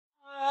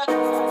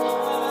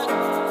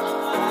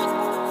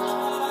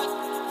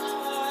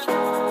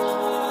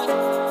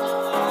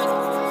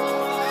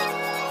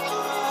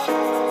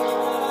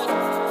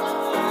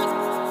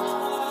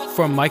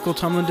from Michael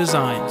Tumlin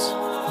Designs.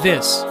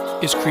 This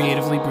is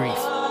Creatively Brief.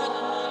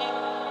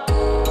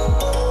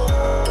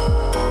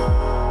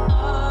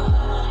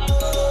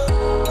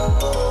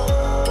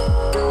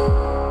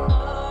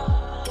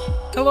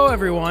 Hello,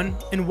 everyone,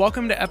 and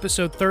welcome to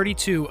episode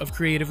 32 of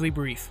Creatively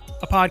Brief,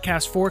 a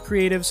podcast for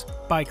creatives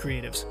by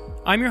creatives.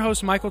 I'm your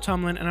host, Michael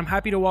Tumlin, and I'm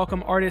happy to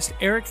welcome artist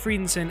Eric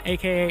Friedenson,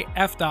 aka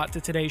F. Dot,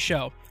 to today's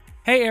show.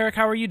 Hey, Eric,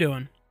 how are you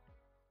doing?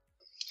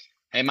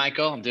 Hey,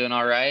 Michael, I'm doing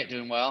all right,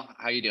 doing well.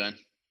 How you doing?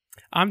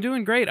 I'm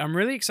doing great. I'm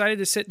really excited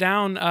to sit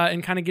down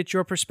and kind of get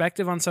your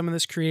perspective on some of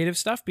this creative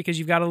stuff because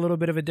you've got a little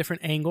bit of a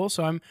different angle.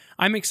 So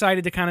I'm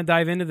excited to kind of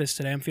dive into this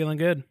today. I'm feeling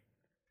good.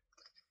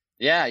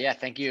 Yeah.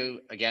 Thank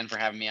you again for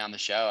having me on the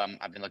show.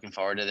 I've been looking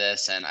forward to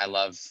this, and I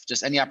love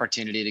just any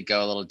opportunity to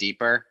go a little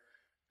deeper.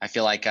 I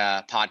feel like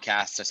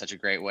podcasts are such a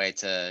great way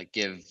to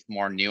give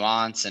more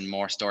nuance and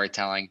more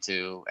storytelling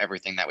to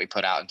everything that we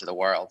put out into the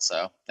world.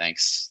 So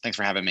thanks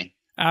for having me.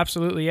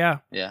 Absolutely, yeah.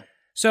 Yeah.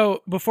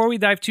 So before we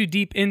dive too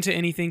deep into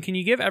anything, can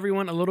you give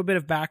everyone a little bit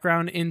of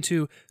background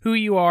into who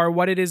you are,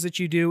 what it is that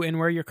you do, and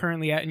where you're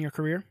currently at in your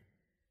career?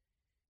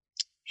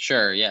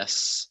 Sure,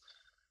 yes.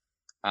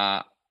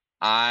 I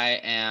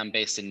am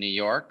based in New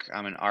York.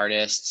 I'm an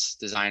artist,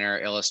 designer,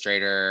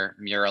 illustrator,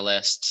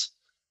 muralist.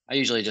 I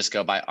usually just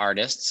go by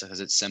artist because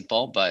it's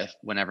simple, but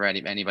whenever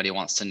anybody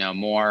wants to know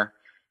more,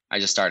 I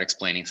just start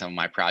explaining some of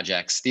my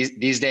projects.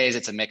 These days,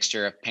 it's a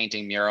mixture of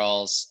painting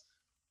murals,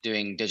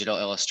 doing digital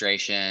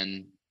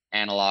illustration,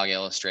 analog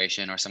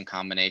illustration, or some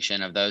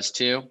combination of those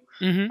two.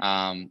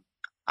 Mm-hmm.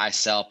 I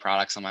sell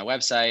products on my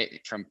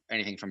website, from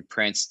anything from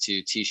prints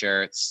to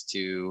t-shirts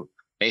to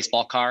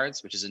baseball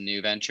cards, which is a new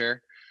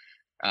venture,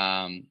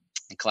 and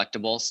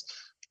collectibles.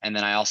 And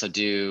then I also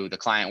do the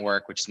client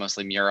work, which is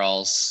mostly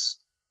murals,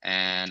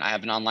 and I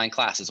have an online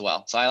class as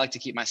well. So I like to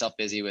keep myself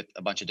busy with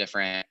a bunch of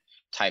different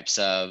types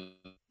of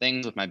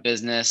things with my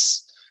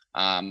business.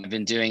 I've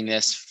been doing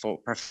this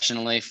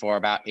professionally for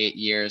about 8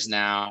 years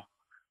now.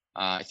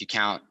 If you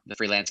count the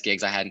freelance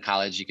gigs I had in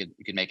college, you could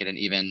make it an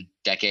even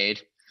decade.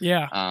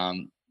 Yeah.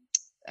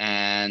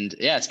 And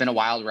yeah, it's been a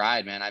wild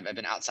ride, man. I've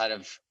been outside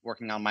of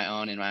working on my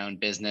own in my own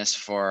business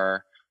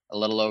for a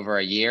little over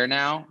a year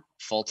now,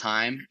 full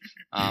time.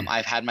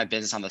 I've had my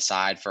business on the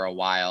side for a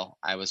while.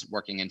 I was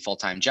working in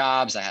full-time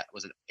jobs. I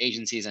was at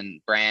agencies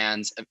and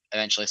brands,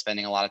 eventually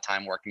spending a lot of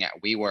time working at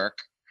WeWork.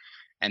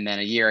 And then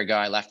a year ago,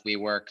 I left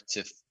WeWork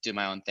to do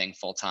my own thing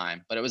full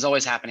time. But it was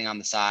always happening on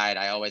the side.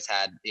 I always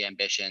had the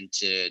ambition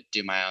to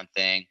do my own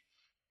thing.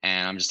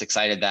 And I'm just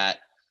excited that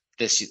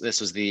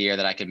this was the year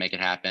that I could make it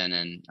happen.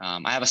 And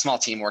I have a small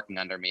team working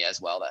under me as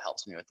well that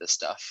helps me with this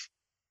stuff.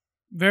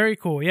 Very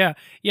cool. Yeah.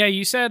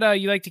 You said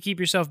you like to keep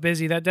yourself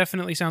busy. That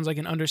definitely sounds like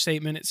an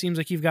understatement. It seems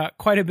like you've got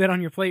quite a bit on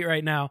your plate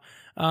right now.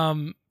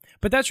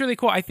 But that's really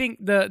cool. I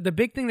think the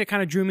big thing that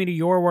kind of drew me to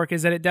your work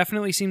is that it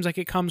definitely seems like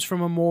it comes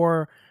from a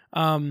more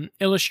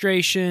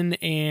illustration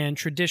and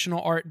traditional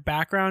art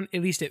background,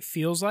 at least it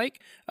feels like.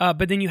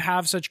 But then you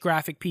have such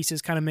graphic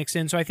pieces kind of mixed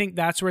in. So I think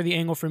that's where the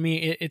angle for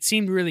me, it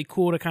seemed really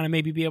cool to kind of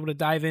maybe be able to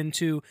dive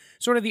into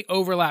sort of the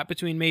overlap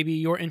between maybe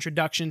your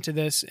introduction to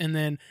this and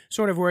then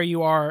sort of where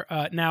you are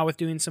now with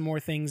doing some more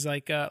things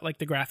like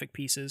the graphic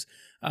pieces.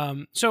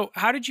 So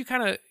how did you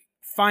kind of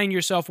find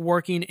yourself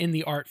working in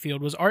the art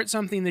field? Was art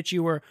something that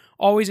you were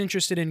always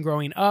interested in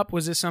growing up?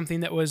 Was this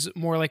something that was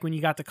more like when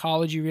you got to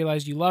college, you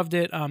realized you loved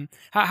it?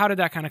 How did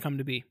that kind of come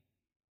to be?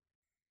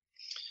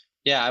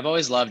 Yeah, I've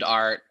always loved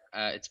art.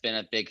 It's been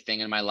a big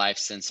thing in my life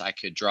since I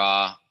could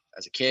draw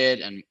as a kid.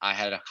 And I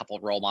had a couple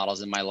of role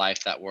models in my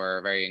life that were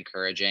very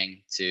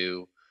encouraging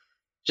to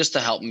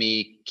help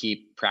me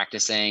keep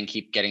practicing,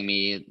 keep getting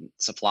me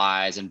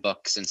supplies and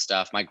books and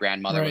stuff. My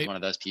grandmother was one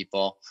of those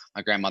people.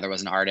 My grandmother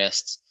was an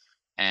artist.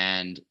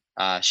 And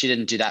she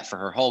didn't do that for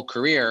her whole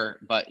career,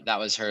 but that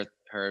was her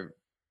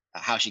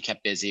how she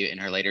kept busy in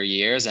her later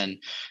years. And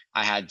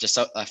I had just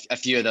a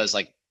few of those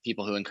like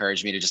people who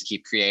encouraged me to just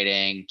keep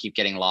creating, keep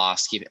getting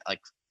lost, keep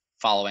like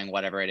following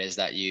whatever it is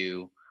that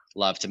you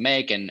love to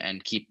make,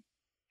 and keep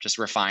just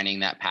refining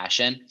that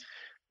passion.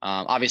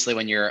 Obviously,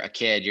 when you're a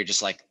kid, you're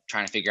just like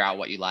trying to figure out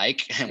what you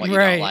like and what you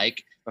don't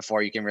like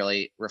before you can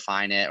really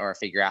refine it or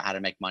figure out how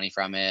to make money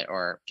from it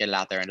or get it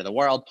out there into the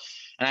world.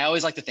 And I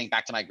always like to think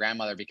back to my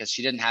grandmother because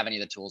she didn't have any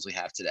of the tools we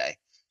have today.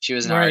 She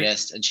was an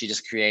artist, and she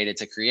just created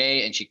to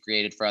create, and she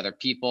created for other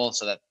people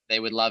so that they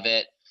would love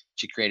it.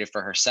 She created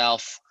for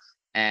herself,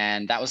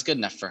 and that was good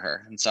enough for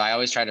her. And so I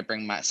always try to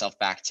bring myself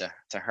back to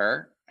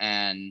her.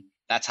 And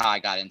that's how I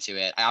got into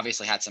it. I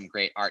obviously had some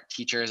great art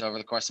teachers over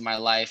the course of my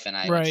life, and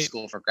I went to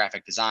school for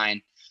graphic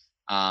design.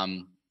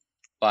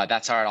 But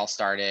that's how it all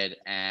started.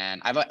 And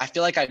I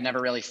feel like I've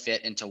never really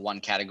fit into one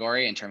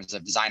category in terms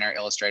of designer,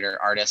 illustrator,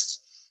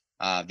 artist,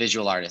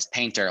 visual artist,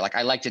 painter. Like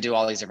I like to do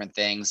all these different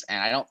things.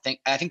 And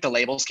I think the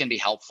labels can be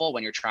helpful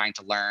when you're trying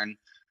to learn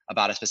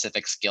about a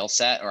specific skill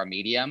set or a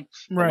medium.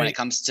 But when it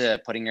comes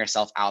to putting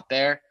yourself out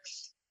there,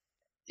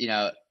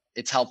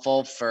 it's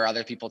helpful for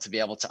other people to be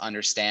able to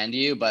understand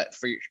you. But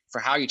for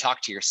how you talk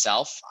to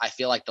yourself, I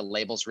feel like the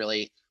labels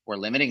really were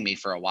limiting me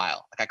for a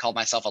while. Like I called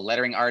myself a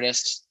lettering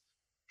artist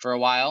for a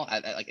while,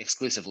 like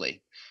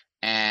exclusively.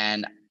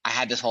 And I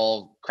had this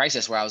whole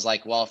crisis where I was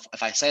like, well,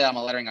 if I say that I'm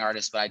a lettering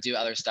artist, but I do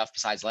other stuff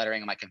besides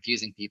lettering, am I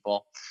confusing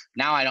people?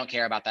 Now I don't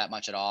care about that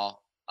much at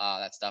all.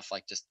 That stuff,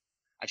 like, just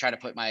I try to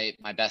put my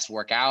best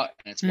work out,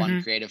 and it's one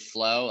Hmm. creative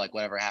flow, like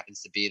whatever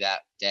happens to be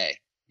that day,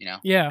 you know?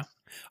 Yeah.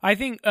 I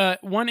think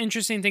one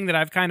interesting thing that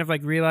I've kind of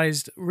like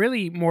realized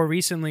really more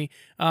recently,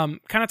 kind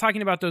of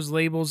talking about those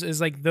labels, is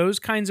like those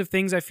kinds of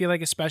things. I feel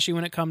like, especially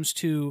when it comes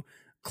to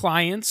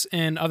clients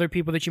and other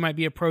people that you might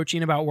be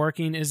approaching about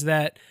working, is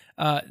that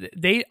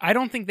I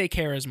don't think they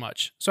care as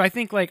much. So I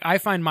think like I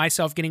find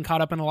myself getting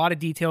caught up in a lot of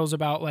details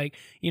about like,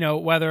 you know,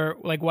 whether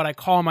like what I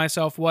call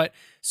myself, what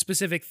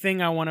specific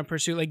thing I want to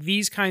pursue, like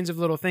these kinds of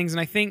little things.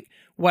 And I think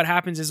what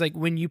happens is like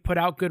when you put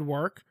out good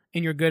work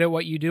and you're good at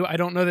what you do, I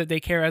don't know that they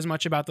care as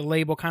much about the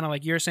label, kind of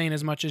like you're saying,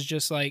 as much as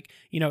just like,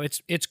 you know,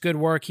 it's good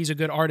work. He's a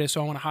good artist,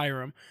 so I want to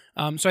hire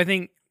him. So I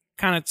think,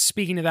 kind of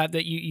speaking to that,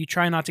 that you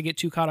try not to get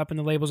too caught up in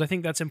the labels. I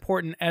think that's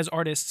important as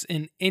artists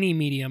in any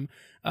medium,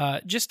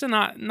 just to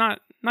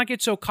not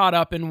get so caught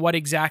up in what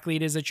exactly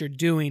it is that you're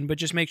doing, but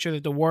just make sure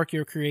that the work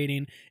you're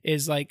creating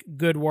is like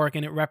good work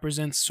and it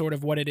represents sort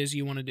of what it is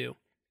you want to do.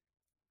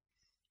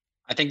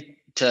 I think,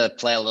 to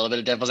play a little bit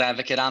of devil's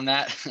advocate on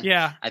that,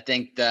 Yeah. I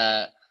think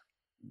the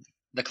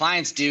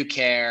clients do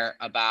care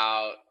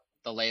about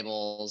the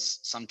labels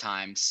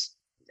sometimes.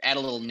 Add a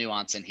little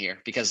nuance in here,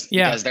 because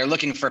Yeah. they're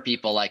looking for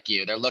people like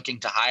you. They're looking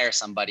to hire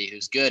somebody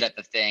who's good at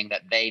the thing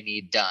that they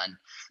need done.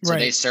 So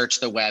they Right. search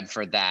the web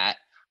for that,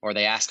 or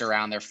they ask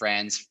around their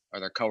friends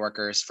or their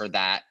coworkers for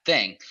that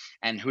thing.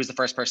 And who's the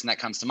first person that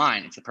comes to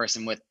mind? It's the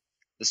person with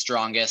the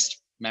strongest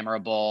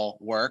memorable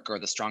work, or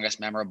the strongest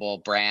memorable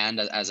brand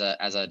as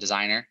a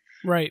designer.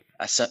 Right.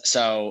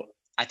 So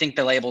I think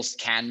the labels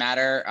can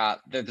matter.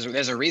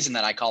 There's a reason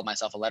that I called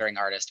myself a lettering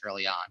artist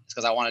early on. It's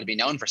because I wanted to be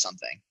known for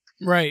something.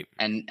 Right.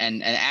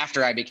 And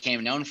after I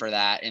became known for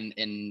that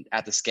in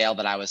at the scale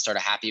that I was sort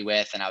of happy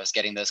with, and I was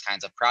getting those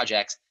kinds of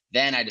projects,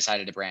 then I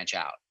decided to branch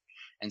out.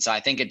 And so I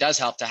think it does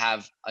help to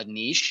have a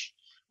niche,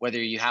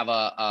 whether you have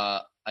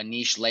a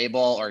niche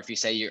label, or if you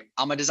say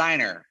I'm a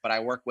designer, but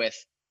I work with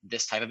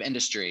this type of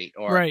industry,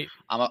 or Right.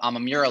 I'm a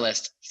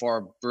muralist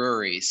for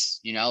breweries,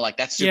 you know, like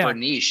that's super Yeah.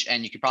 niche,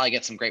 and you could probably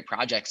get some great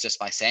projects just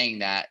by saying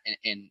that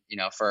in you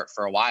know, for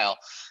a while.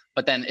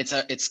 But then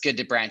it's good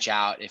to branch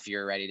out if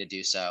you're ready to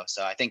do so.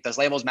 So I think those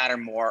labels matter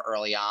more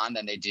early on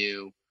than they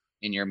do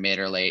in your mid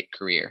or late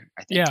career,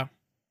 I think.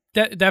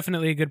 Yeah.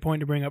 Definitely a good point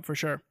to bring up for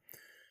sure.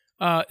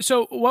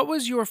 So what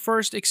was your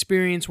first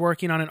experience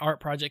working on an art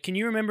project? Can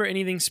you remember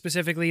anything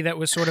specifically that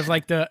was sort of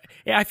like yeah,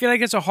 I feel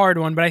like it's a hard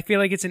one, but I feel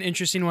like it's an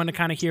interesting one to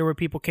kind of hear where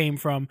people came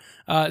from.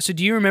 So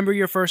do you remember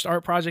your first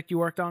art project you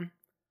worked on?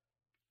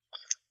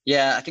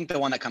 Yeah, I think the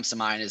one that comes to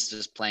mind is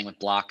just playing with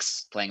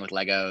blocks, playing with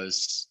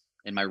Legos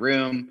in my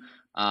room.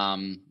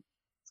 Um,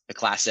 the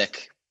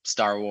classic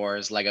Star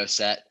Wars Lego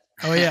set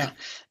Oh yeah.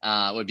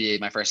 would be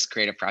my first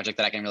creative project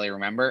that I can really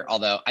remember.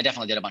 Although I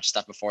definitely did a bunch of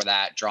stuff before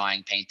that,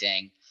 drawing,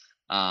 painting.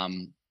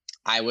 Um,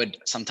 I would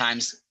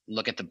sometimes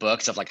look at the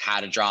books of like how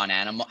to draw an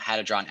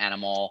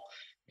animal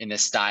in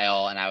this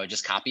style, and I would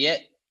just copy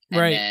it.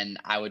 And Right. then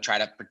I would try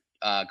to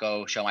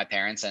go show my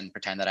parents and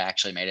pretend that I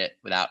actually made it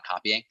without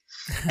copying.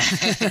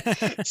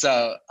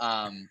 So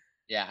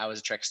yeah, I was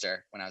a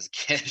trickster when I was a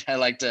kid. I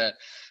like to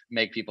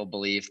make people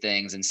believe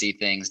things and see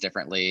things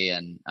differently.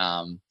 And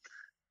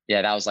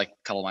yeah, that was like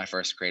a couple of my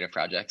first creative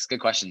projects. Good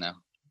question though.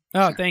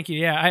 Oh, thank you.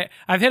 Yeah,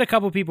 I've hit a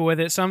couple people with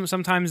it.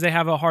 Sometimes they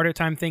have a harder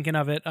time thinking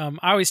of it.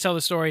 I always tell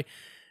the story.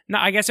 No,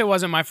 I guess it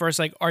wasn't my first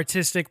like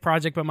artistic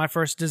project, but my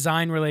first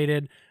design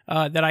related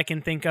that I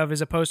can think of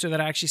is a poster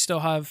that I actually still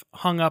have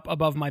hung up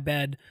above my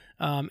bed.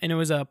 And it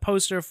was a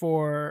poster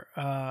for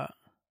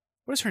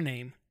what is her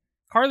name?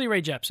 Carly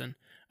Rae Jepsen.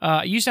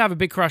 I used to have a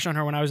big crush on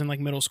her when I was in like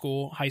middle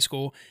school, high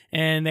school,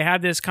 and they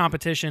had this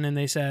competition, and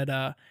they said,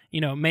 you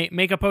know,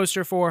 make a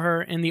poster for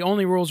her, and the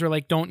only rules were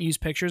like don't use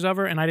pictures of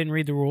her, and I didn't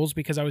read the rules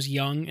because I was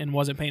young and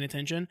wasn't paying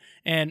attention,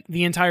 and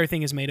the entire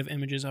thing is made of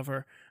images of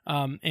her,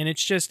 and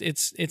it's just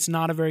it's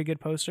not a very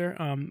good poster,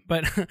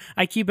 but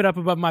I keep it up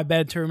above my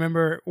bed to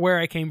remember where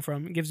I came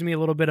from. It gives me a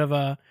little bit of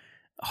a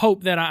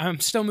hope that I'm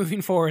still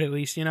moving forward, at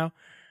least, you know.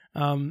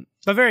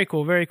 But very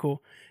cool, very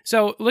cool.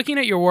 So looking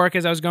at your work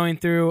as I was going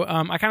through,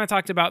 I kind of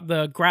talked about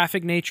the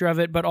graphic nature of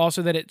it, but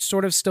also that it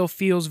sort of still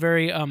feels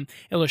very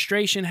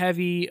illustration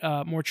heavy,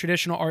 more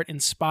traditional art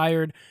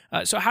inspired.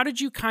 So how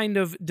did you kind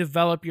of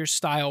develop your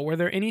style? Were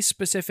there any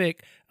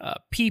specific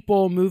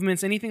people,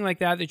 movements, anything like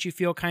that that you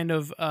feel kind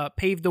of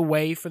paved the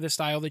way for the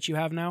style that you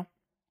have now?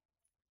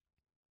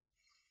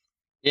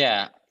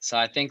 Yeah. So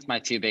I think my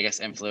two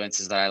biggest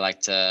influences that I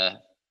like to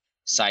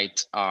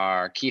cite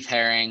are Keith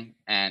Haring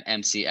and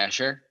MC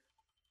Escher.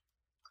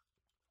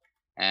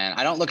 And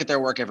I don't look at their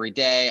work every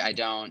day. I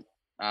don't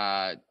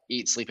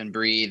eat, sleep, and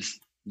breathe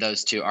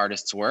those two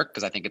artists' work,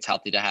 because I think it's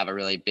healthy to have a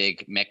really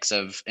big mix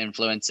of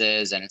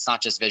influences. And it's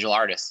not just visual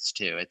artists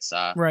too. It's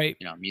Right.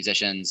 you know,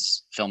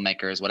 musicians,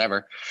 filmmakers,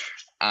 whatever.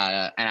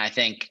 And I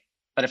think,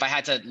 but if I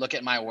had to look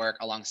at my work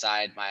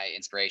alongside my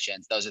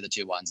inspirations, those are the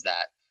two ones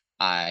that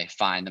I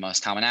find the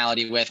most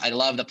commonality with. I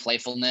love the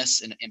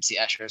playfulness in MC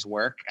Escher's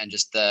work and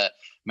just the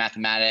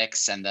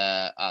mathematics and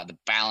the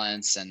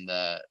balance and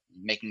the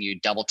making you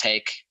double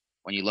take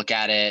when you look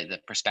at it, the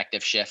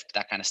perspective shift,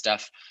 that kind of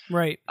stuff.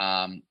 Right.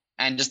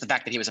 And just the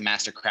fact that he was a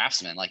master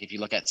craftsman. Like if you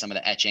look at some of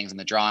the etchings and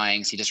the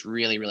drawings, he just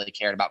really, really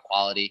cared about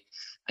quality.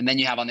 And then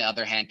you have on the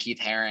other hand, Keith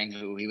Haring,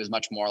 who he was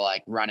much more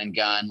like run and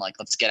gun, like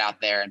let's get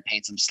out there and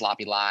paint some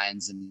sloppy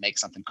lines and make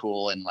something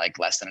cool in like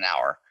less than an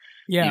hour.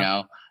 Yeah. You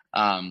know?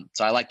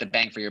 So I like the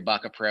bang for your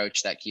buck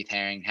approach that Keith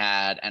Haring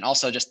had. And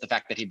also just the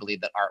fact that he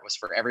believed that art was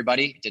for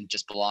everybody. It didn't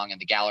just belong in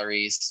the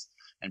galleries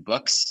and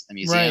books and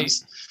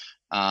museums.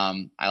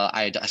 Right.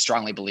 I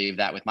strongly believe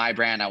that with my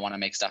brand, I want to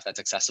make stuff that's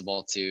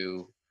accessible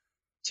to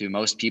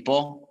most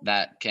people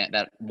that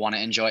want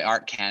to enjoy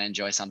art, can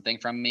enjoy something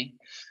from me.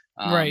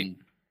 Right.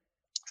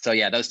 So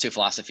yeah, those two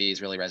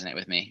philosophies really resonate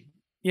with me.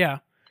 Yeah.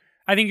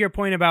 I think your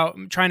point about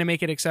trying to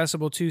make it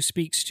accessible too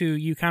speaks to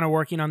you kind of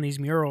working on these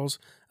murals.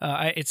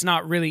 It's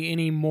not really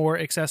any more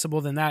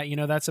accessible than that. You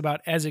know, that's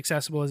about as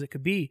accessible as it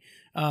could be,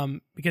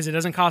 because it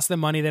doesn't cost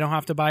them money. They don't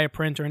have to buy a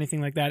print or anything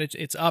like that.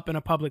 It's up in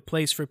a public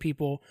place for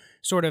people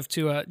sort of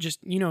to just,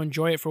 you know,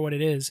 enjoy it for what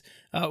it is.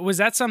 Was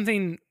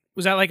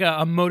that like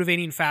a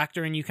motivating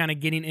factor in you kind of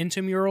getting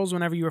into murals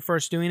whenever you were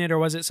first doing it? Or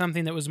was it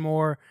something that was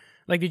more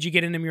like, did you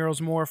get into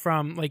murals more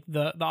from like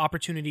the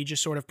opportunity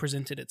just sort of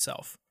presented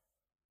itself?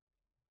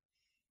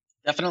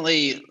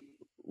 Definitely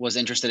was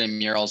interested in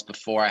murals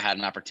before I had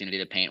an opportunity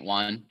to paint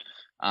one.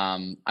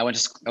 I went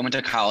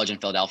to college in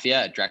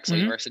Philadelphia at Drexel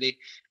University,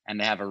 and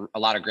they have a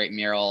lot of great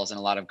murals and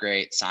a lot of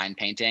great sign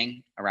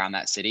painting around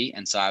that city.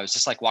 And so I was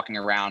just like walking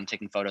around,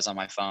 taking photos on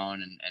my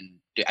phone,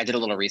 and I did a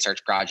little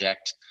research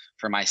project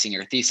for my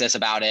senior thesis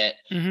about it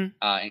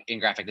in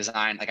graphic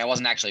design. Like I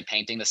wasn't actually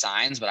painting the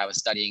signs, but I was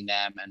studying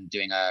them and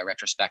doing a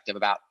retrospective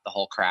about the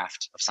whole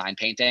craft of sign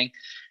painting.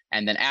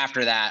 And then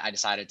after that, I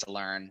decided to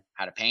learn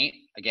how to paint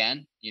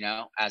again, you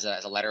know, as a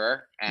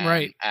letterer and,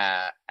 right.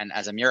 And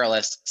as a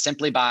muralist,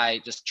 simply by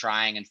just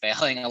trying and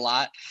failing a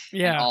lot.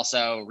 Yeah. And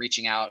also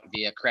reaching out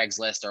via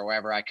Craigslist or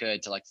wherever I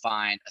could to like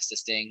find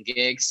assisting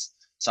gigs.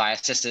 So I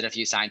assisted a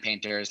few sign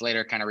painters,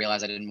 later kind of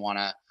realized I didn't want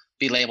to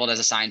be labeled as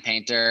a sign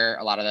painter.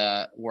 A lot of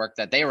the work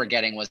that they were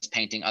getting was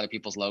painting other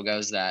people's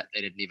logos that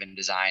they didn't even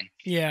design.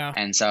 Yeah.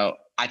 And so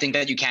I think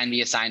that you can be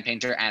a sign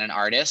painter and an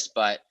artist,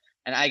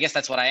 and I guess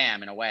that's what I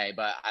am in a way,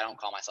 but I don't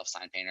call myself a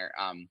sign painter.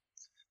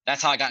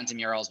 That's how I got into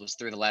murals, was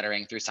through the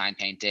lettering, through sign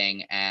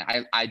painting.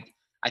 And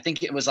I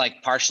think it was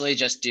like partially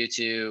just due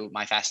to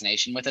my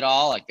fascination with it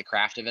all, like the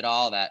craft of it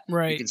all, that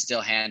right. You can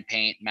still hand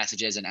paint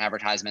messages and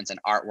advertisements and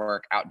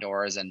artwork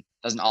outdoors, and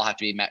doesn't all have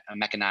to be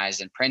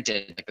mechanized and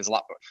printed.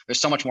 Like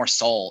there's so much more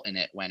soul in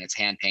it when it's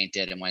hand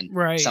painted and when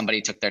right.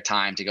 somebody took their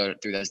time to go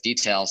through those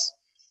details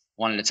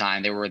one at a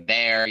time. They were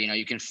there, you know,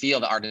 you can feel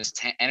the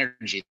artist's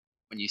energy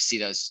when you see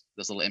those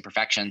little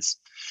imperfections.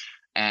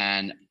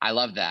 And I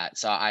love that.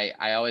 So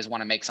I always want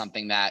to make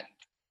something that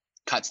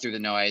cuts through the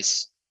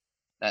noise,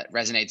 that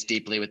resonates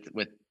deeply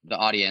with the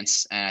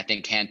audience. And I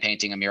think hand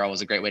painting a mural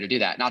was a great way to do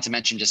that. Not to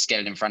mention just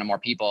get it in front of more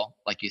people,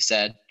 like you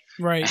said.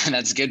 Right. And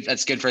that's good.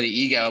 That's good for the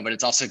ego, but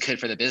it's also good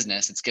for the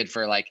business. It's good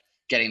for like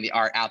getting the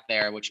art out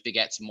there, which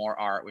begets more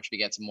art, which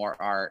begets more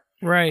art.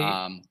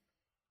 Right.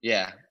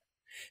 Yeah.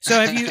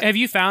 So have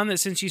you found that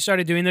since you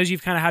started doing those,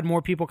 you've kind of had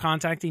more people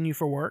contacting you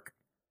for work?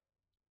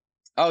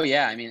 Oh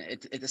yeah, I mean,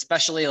 it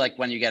especially like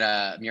when you get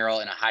a mural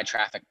in a high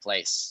traffic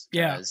place.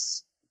 Yeah.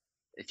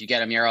 If you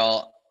get a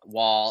mural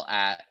wall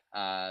at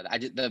I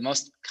did the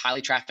most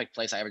highly trafficked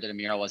place I ever did a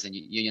mural was in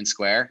Union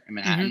Square in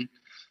Manhattan.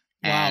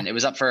 Wow. And it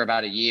was up for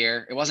about a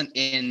year. It wasn't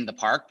in the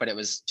park, but it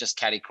was just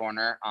catty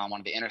corner on one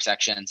of the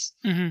intersections.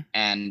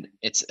 And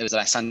it was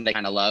a Sunday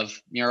Kind of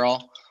Love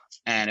mural,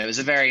 and it was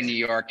a very New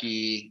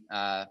Yorky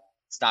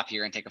stop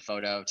here and take a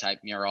photo type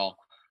mural.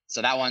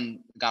 So that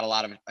one got a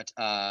lot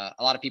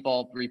of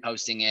people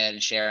reposting it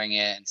and sharing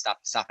it and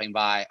stopping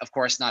by. Of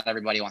course, not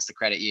everybody wants to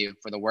credit you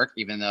for the work,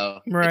 even though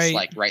it's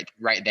like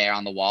right there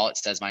on the wall. It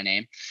says my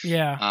name.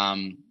 Yeah.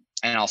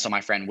 And also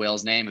my friend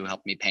Will's name, who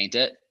helped me paint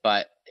it.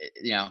 But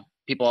you know,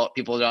 people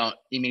don't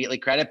immediately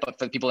credit, but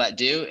for the people that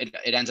do,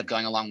 it ends up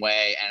going a long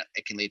way, and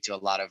it can lead to a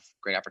lot of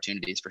great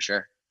opportunities for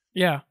sure.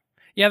 Yeah.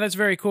 Yeah, that's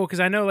very cool, because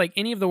I know like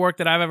any of the work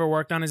that I've ever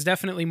worked on is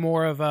definitely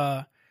more of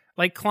a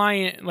like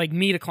client, like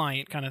meet a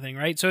client kind of thing,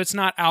 right? So it's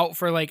not out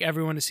for like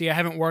everyone to see. I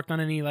haven't worked on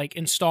any like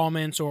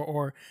installments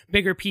or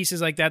bigger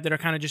pieces like that are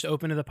kind of just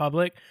open to the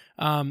public.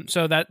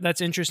 So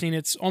that's interesting.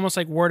 It's almost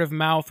like word of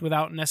mouth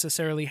without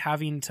necessarily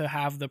having to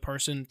have the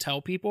person tell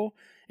people.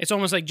 It's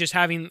almost like just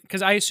having,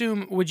 because I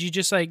assume, would you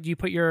just like, do you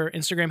put your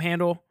Instagram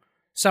handle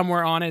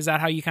somewhere on it? Is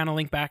that how you kind of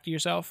link back to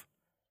yourself?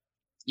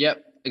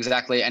 Yep.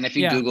 Exactly. And if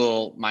you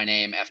Google my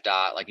name, F.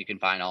 like you can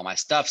find all my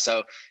stuff.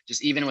 So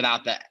just even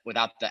without the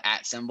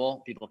 @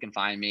 symbol, people can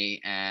find me.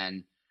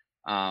 And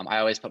I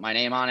always put my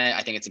name on it.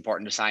 I think it's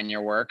important to sign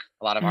your work.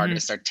 A lot of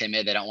artists are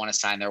timid. They don't want to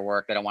sign their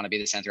work. They don't want to be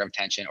the center of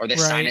attention, or they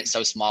sign it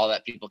so small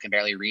that people can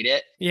barely read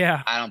it.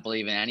 Yeah. I don't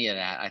believe in any of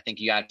that. I think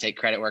you got to take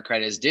credit where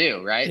credit is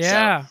due, right?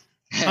 Yeah.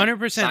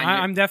 100%.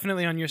 I'm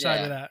definitely on your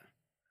side of that.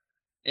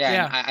 Yeah,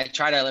 and Yeah. I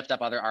try to lift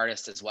up other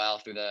artists as well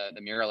through the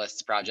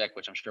Muralists project,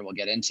 which I'm sure we'll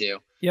get into.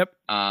 Yep.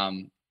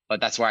 But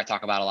that's where I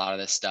talk about a lot of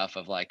this stuff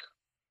of like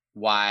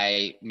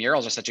why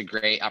murals are such a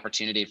great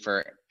opportunity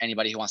for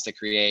anybody who wants to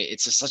create.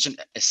 It's just such an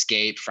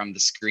escape from the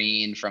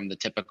screen, from the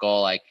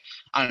typical, like,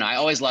 I don't know. I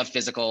always love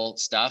physical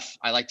stuff.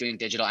 I like doing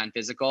digital and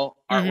physical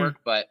Hmm. artwork,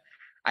 but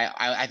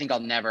I think I'll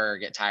never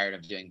get tired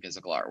of doing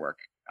physical artwork.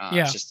 It's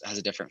Yeah. just has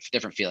a different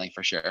feeling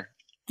for sure.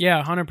 Yeah.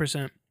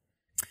 100%.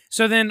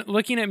 So then,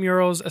 looking at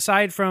murals,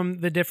 aside from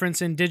the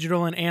difference in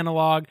digital and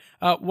analog,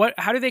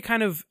 how do they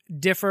kind of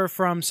differ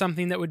from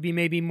something that would be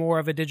maybe more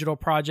of a digital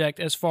project,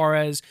 as far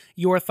as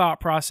your thought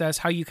process,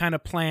 how you kind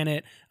of plan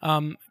it,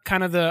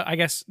 kind of I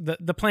guess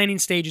the planning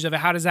stages of it?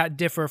 How does that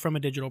differ from a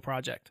digital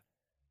project?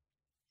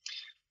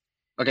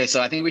 Okay,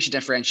 so I think we should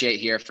differentiate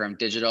here from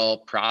digital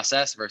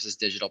process versus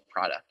digital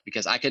product,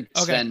 because Okay.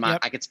 Yep.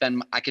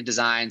 I could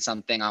design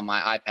something on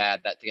my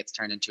iPad that gets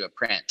turned into a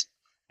print,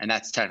 and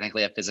that's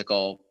technically a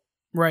physical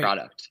Right.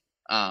 product.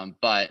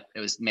 But it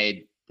was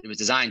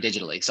designed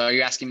digitally. So are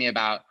you asking me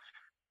about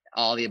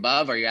all the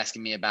above, or are you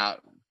asking me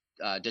about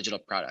digital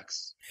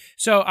products?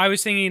 So I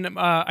was thinking,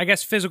 I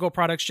guess physical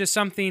products, just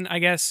something, I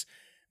guess,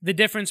 the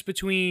difference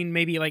between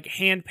maybe like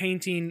hand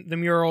painting the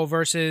mural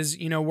versus,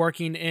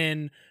 working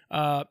in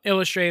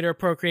Illustrator,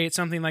 Procreate,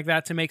 something like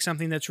that to make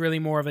something that's really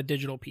more of a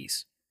digital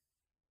piece.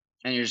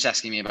 And you're just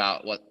asking me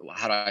about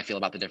how do I feel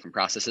about the different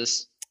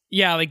processes?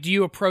 Yeah, like do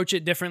you approach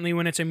it differently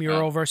when it's a Uh,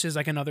 mural versus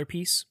like another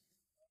piece?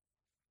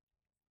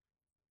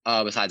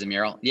 Besides a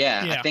mural,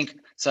 yeah, I Yeah. think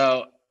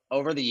so.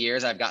 Over the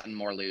years, I've gotten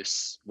more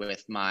loose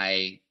with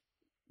my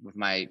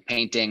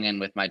painting and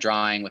with my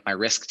drawing, with my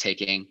risk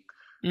taking.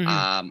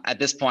 Hmm. At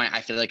this point,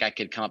 I feel like I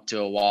could come up to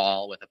a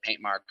wall with a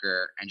paint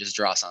marker and just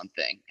draw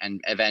something,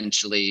 and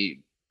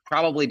eventually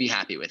probably be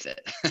happy with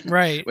it.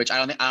 Right. Which I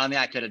don't think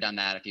I could have done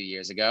that a few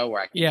years ago,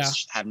 where I could Yeah.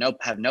 just have no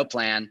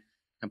plan,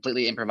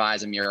 completely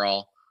improvise a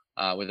mural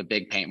with a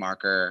big paint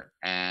marker,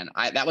 and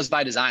that was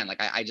by design. Like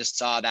I just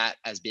saw that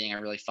as being a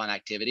really fun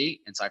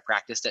activity, and so I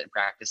practiced it and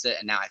practiced it,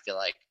 and now I feel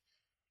like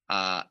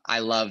I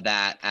love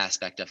that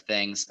aspect of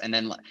things. And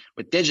then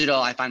with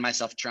digital, I find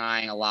myself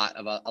trying a lot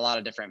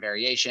of different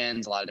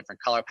variations, a lot of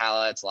different color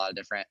palettes, a lot of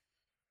different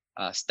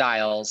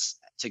styles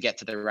to get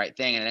to the right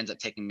thing. And it ends up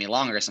taking me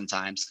longer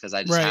sometimes because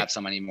I just Right. have so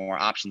many more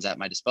options at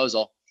my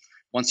disposal.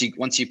 Once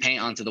you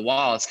paint onto the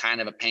wall, it's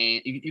kind of a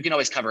pain. You can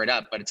always cover it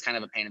up, but it's kind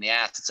of a pain in the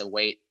ass. It's a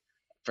wait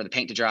for the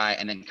paint to dry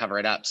and then cover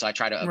it up. So I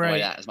try to avoid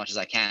Right. that as much as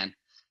I can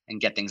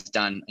and get things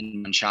done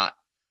in one shot.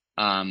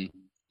 Um,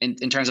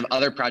 in terms of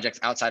other projects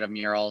outside of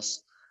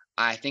murals,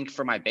 I think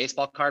for my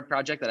baseball card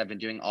project that I've been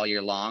doing all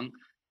year long,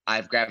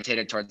 I've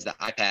gravitated towards the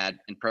iPad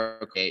and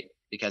Procreate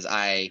because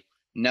I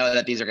know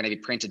that these are going to be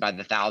printed by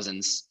the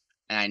thousands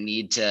and I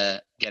need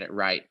to get it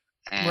right.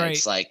 And Right.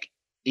 it's like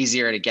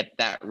easier to get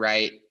that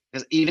right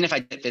because even if I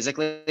did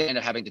physically, I end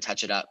up having to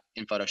touch it up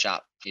in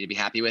Photoshop. I need to be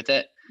happy with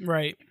it.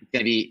 Right. It's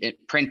going to be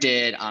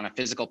printed on a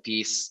physical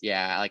piece.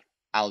 Yeah, like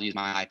I'll use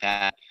my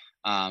iPad.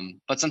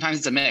 But sometimes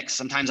it's a mix.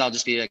 Sometimes I'll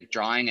just be like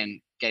drawing and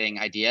getting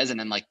ideas, and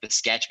then like the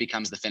sketch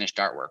becomes the finished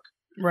artwork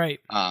Right.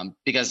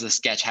 because the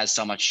sketch has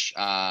so much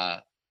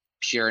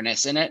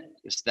pureness in it.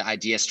 It's the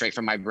idea straight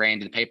from my brain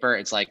to the paper.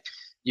 It's like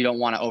you don't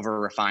want to over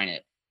refine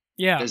it.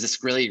 Yeah. There's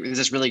this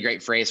really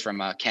great phrase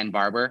from Ken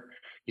Barber.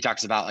 He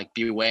talks about like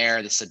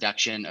beware the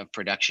seduction of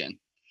production.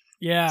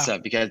 Yeah. So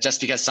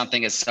because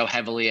something is so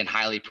heavily and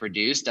highly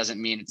produced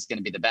doesn't mean it's going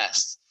to be the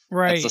best.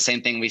 That's the Right.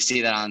 same thing we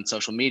see that on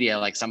social media.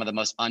 Like some of the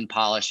most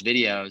unpolished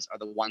videos are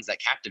the ones that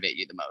captivate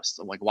you the most.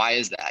 So like, why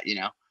is that? You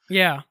know?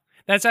 Yeah.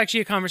 That's actually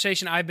a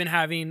conversation I've been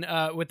having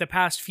with the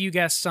past few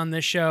guests on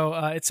this show.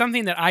 It's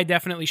something that I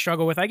definitely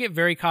struggle with. I get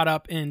very caught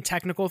up in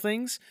technical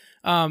things.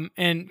 And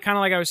kind of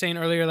like I was saying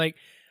earlier, like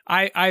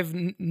I've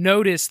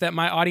noticed that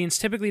my audience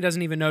typically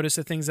doesn't even notice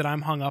the things that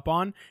I'm hung up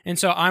on. And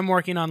so I'm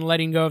working on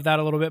letting go of that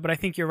a little bit. But I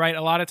think you're right.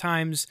 A lot of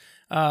times,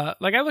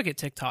 like I look at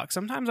TikTok.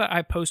 Sometimes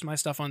I post my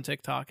stuff on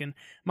TikTok and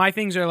my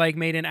things are like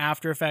made in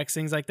After Effects,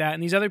 things like that.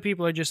 And these other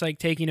people are just like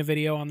taking a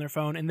video on their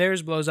phone and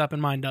theirs blows up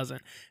and mine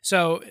doesn't.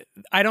 So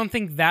I don't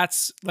think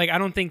that's like, I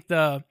don't think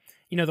the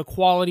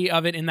quality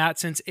of it in that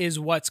sense is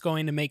what's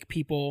going to make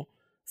people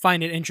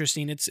find it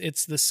interesting.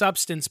 It's the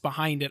substance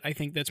behind it, I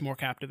think, that's more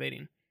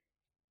captivating.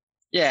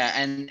 Yeah,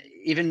 and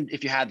even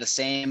if you had the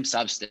same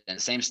substance,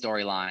 same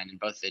storyline in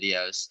both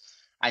videos,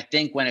 I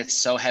think when it's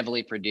so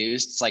heavily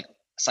produced, it's like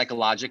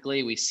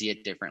psychologically we see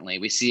it differently.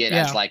 We see it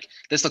as Yeah. like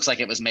this looks like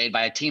it was made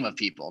by a team of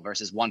people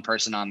versus one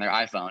person on their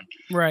iPhone,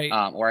 Right.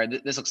 or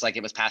this looks like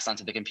it was passed on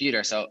to the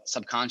computer. So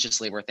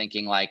subconsciously we're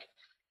thinking like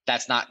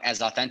that's not as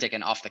authentic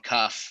and off the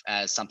cuff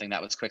as something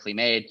that was quickly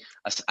made.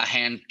 A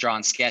hand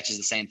drawn sketch is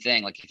the same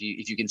thing. Like if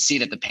you can see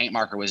that the paint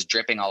marker was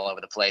dripping all over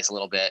the place a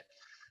little bit,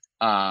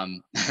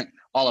 um,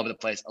 all over the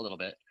place a little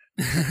bit.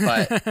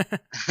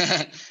 But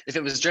if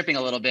it was dripping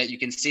a little bit, you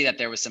can see that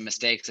there was some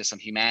mistakes, there's some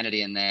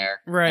humanity in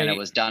there, and it Right.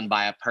 was done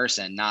by a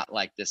person, not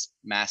like this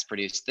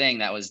mass-produced thing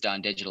that was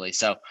done digitally.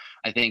 So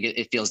I think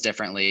it feels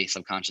differently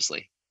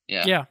subconsciously.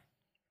 Yeah. Yeah.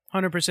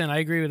 100%. I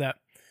agree with that.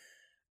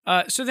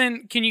 So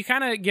then, can you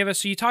kind of give us?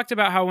 So you talked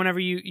about how whenever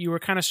you were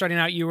kind of starting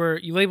out, you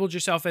labeled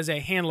yourself as a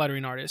hand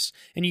lettering artist,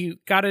 and you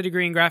got a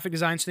degree in graphic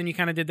design. So then you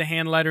kind of did the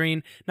hand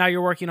lettering. Now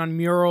you're working on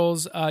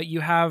murals. You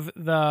have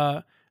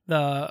the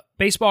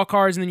baseball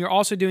cards, and then you're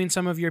also doing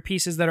some of your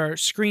pieces that are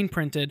screen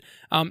printed.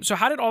 So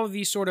how did all of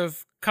these sort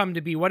of come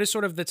to be? What is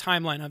sort of the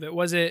timeline of it?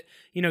 Was it,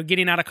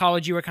 getting out of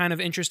college, you were kind of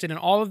interested in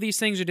all of these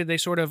things, or did they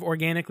sort of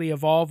organically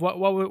evolve?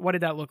 What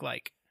did that look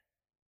like?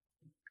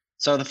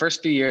 So the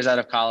first few years out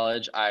of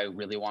college, I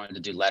really wanted to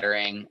do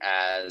lettering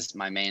as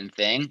my main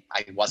thing.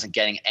 I wasn't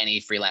getting any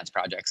freelance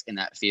projects in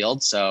that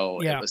field, so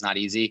it Yeah. was not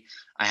easy.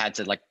 I had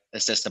to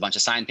assist a bunch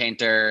of sign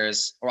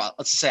painters, or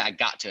let's just say I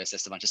got to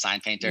assist a bunch of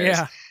sign painters,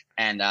 Yeah.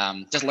 and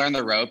just learn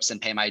the ropes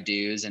and pay my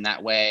dues in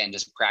that way, and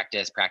just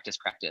practice, practice,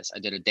 practice. I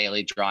did a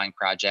daily drawing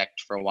project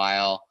for a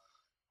while.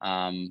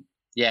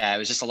 Yeah, it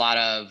was just a lot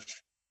of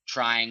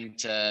trying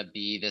to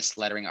be this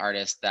lettering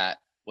artist that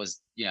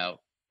was,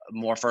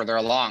 more further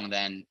along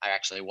than I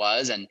actually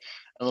was, and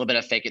a little bit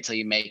of fake it till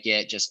you make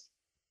it, just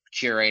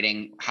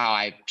curating how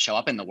I show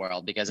up in the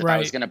world. Because if I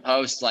was Right. going to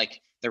post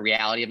the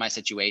reality of my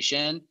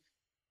situation,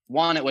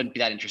 one, it wouldn't be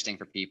that interesting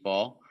for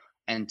people.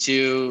 And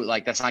two,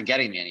 that's not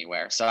getting me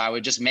anywhere. So I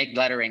would just make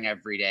lettering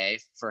every day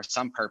for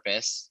some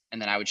purpose.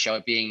 And then I would show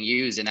it being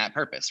used in that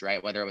purpose,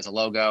 right? Whether it was a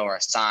logo or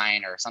a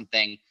sign or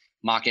something,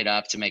 mock it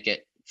up to make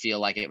it feel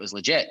like it was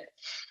legit.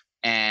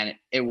 And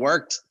it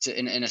worked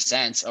in a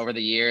sense. Over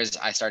the years,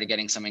 I started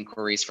getting some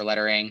inquiries for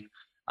lettering.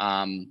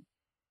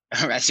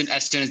 As soon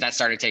as that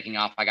started taking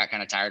off, I got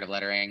kind of tired of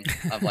lettering,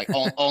 of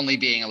only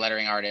being a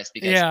lettering artist,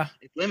 because Yeah.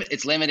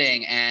 it's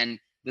limiting, and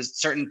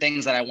there's certain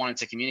things that I wanted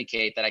to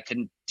communicate that I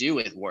couldn't do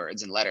with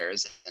words and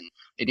letters, and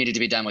it needed to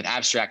be done with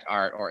abstract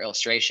art or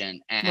illustration.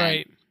 And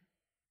Right.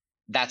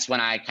 that's when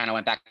I kind of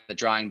went back to the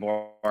drawing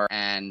board,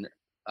 and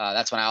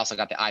that's when I also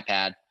got the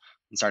iPad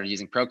and started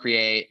using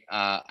Procreate.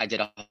 I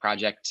did a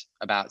project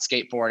about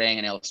skateboarding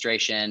and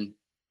illustration.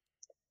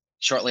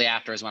 Shortly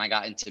after is when I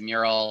got into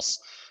murals.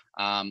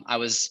 I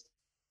was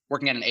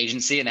working at an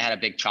agency, and they had a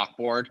big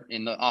chalkboard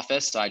in the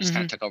office. So I just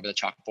kind of took over the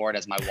chalkboard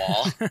as my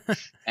wall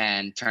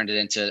and turned it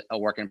into a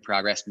work in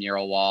progress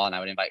mural wall. And I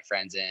would invite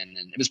friends in, and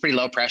it was pretty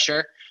low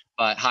pressure,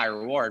 but high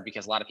reward,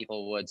 because a lot of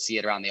people would see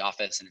it around the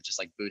office, and it just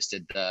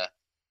boosted the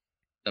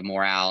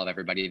morale of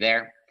everybody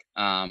there.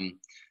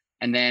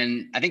 And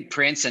then I think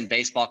prints and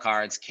baseball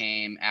cards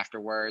came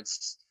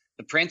afterwards.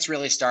 The prints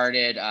really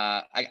started.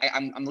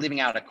 I'm leaving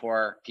out a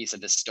core piece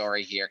of this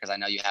story here, because I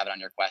know you have it on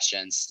your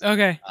questions.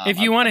 Okay. If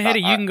you want to hit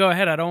it, you art. can go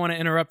ahead. I don't want to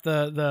interrupt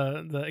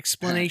the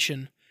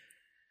explanation.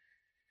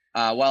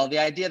 Well, the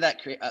idea that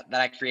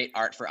I create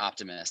art for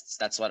optimists,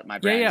 that's what my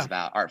brand is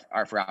about.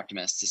 Art for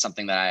optimists is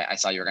something that I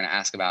saw you were going to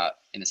ask about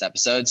in this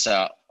episode.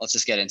 So let's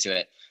just get into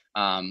it.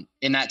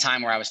 In that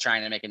time where I was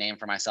trying to make a name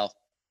for myself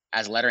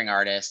as a lettering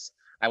artist,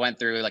 I went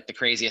through the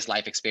craziest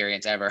life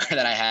experience ever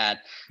that I had.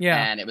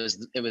 Yeah. And it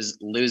was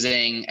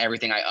losing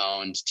everything I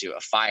owned to a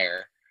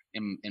fire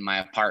in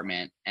my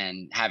apartment,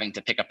 and having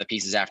to pick up the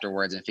pieces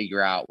afterwards and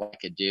figure out what I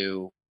could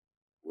do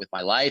with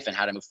my life and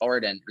how to move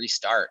forward and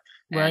restart.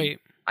 Right. And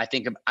I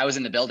think I was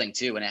in the building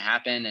too when it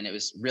happened, and it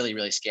was really,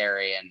 really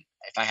scary. And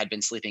if I had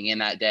been sleeping in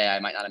that day, I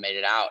might not have made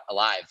it out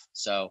alive.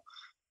 So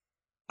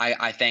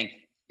I think,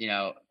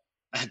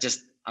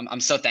 just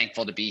I'm so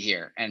thankful to be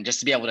here, and just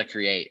to be able to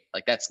create,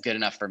 that's good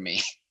enough for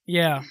me.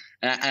 Yeah.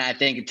 And I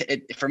think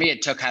for me,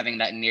 it took having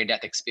that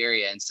near-death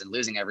experience and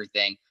losing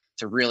everything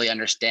to really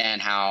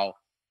understand how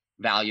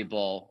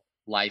valuable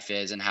life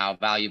is, and how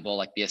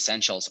valuable the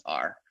essentials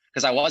are.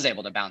 Because I was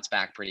able to bounce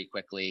back pretty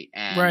quickly,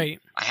 and Right.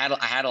 I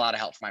had a lot of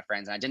help from my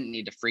friends, and I didn't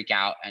need to freak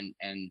out and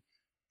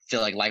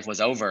feel like life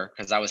was over,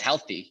 because I was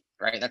healthy.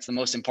 Right, that's the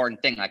most important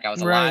thing. I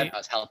was alive, Right. I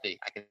was healthy.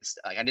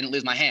 I didn't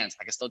lose my hands.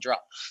 I could still draw.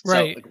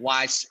 Right. So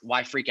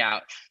why freak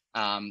out?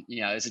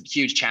 It's a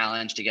huge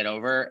challenge to get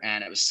over,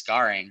 and it was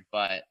scarring.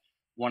 But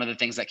one of the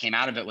things that came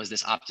out of it was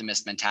this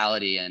optimist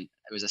mentality, and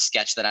it was a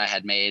sketch that I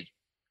had made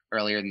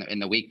earlier in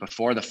the week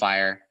before the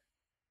fire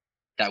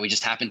that we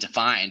just happened to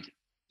find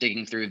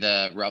digging through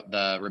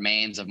the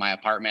remains of my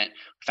apartment.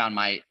 Found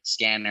my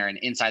scanner, and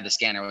inside the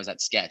scanner was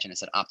that sketch, and it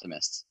said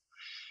optimists.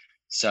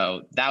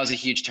 So that was a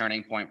huge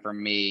turning point for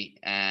me,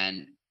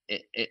 and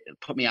it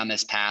put me on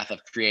this path of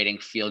creating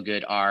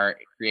feel-good art,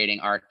 creating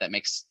art that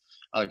makes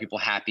other people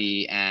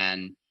happy,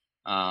 and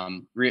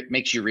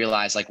makes you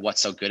realize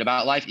what's so good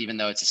about life, even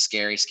though it's a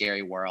scary,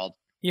 scary world.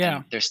 Yeah.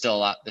 And there's still a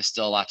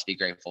lot to be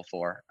grateful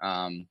for.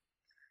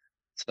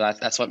 So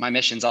that's what my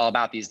mission's all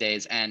about these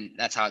days, and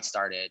that's how it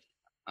started.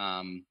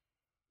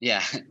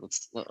 Yeah.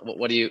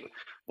 What do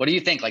you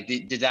think?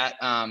 Did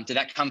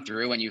that come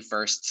through when you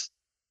first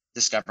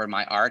discovered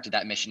my art? Did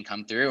that mission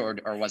come through,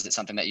 or was it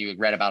something that you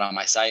read about on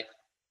my site?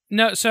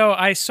 No, so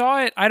I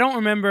saw it. I don't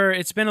remember.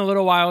 It's been a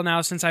little while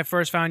now since I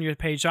first found your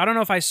page, so I don't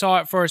know if I saw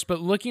it first, but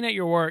looking at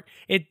your work,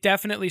 it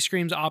definitely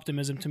screams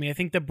optimism to me. I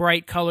think the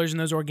bright colors and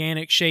those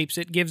organic shapes,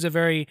 it gives a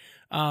very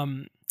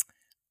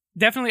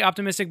Definitely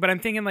optimistic, but I'm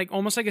thinking like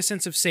almost like a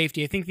sense of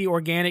safety. I think the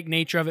organic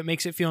nature of it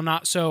makes it feel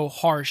not so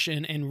harsh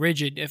and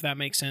rigid, if that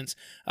makes sense.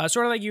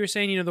 Sort of like you were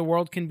saying, the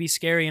world can be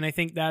scary, and I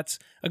think that's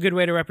a good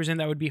way to represent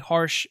that would be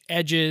harsh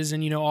edges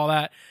and all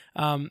that.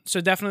 So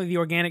definitely the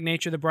organic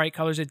nature, the bright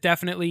colors. It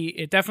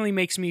definitely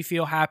makes me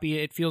feel happy.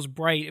 It feels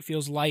bright. It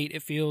feels light.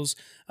 It feels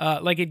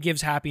like it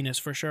gives happiness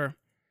for sure.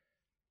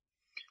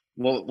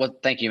 Well,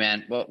 thank you,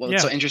 man. What's Yeah.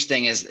 so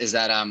interesting is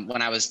that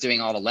when I was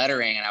doing all the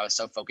lettering and I was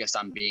so focused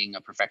on being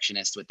a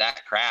perfectionist with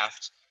that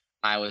craft,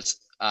 I was,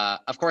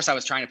 of course, I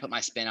was trying to put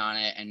my spin on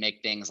it and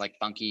make things like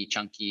funky,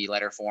 chunky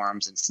letter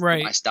forms and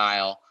Right. my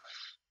style.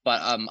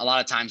 But a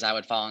lot of times I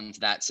would fall into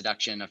that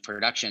seduction of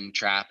production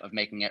trap of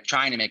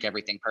trying to make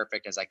everything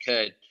perfect as I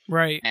could.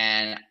 Right.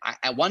 And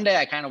one day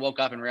I kind of woke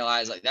up and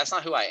realized like that's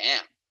not who I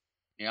am.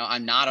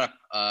 I'm not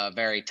a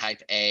very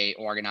type A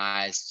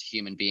organized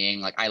human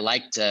being. Like I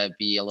like to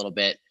be a little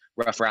bit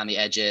rough around the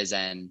edges,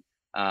 and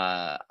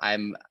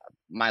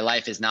my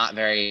life is not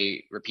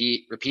very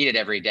repeated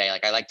every day.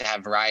 Like I like to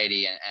have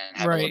variety and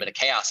have a little bit of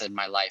chaos in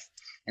my life.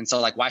 And so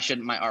like, why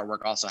shouldn't my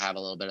artwork also have a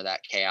little bit of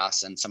that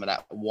chaos and some of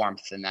that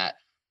warmth and that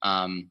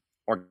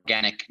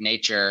organic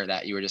nature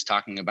that you were just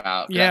talking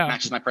about? Yeah. That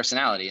matches my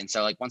personality. And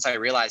so like, once I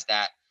realized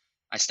that,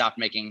 I stopped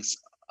making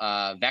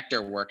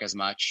vector work as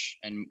much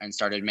and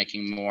started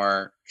making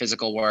more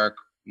physical work,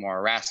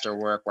 more raster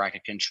work where I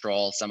could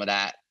control some of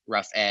that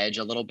rough edge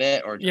a little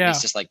bit, or at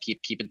least just like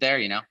keep it there,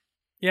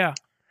 Yeah.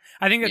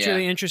 I think that's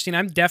really interesting.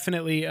 I'm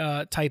definitely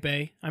type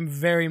A. I'm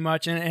very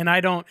much, and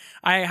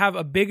I have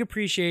a big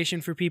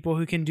appreciation for people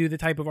who can do the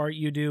type of art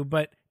you do,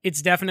 but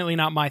it's definitely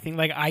not my thing.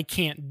 Like I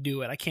can't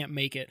do it. I can't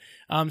make it.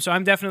 So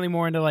I'm definitely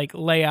more into like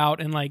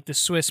layout and like the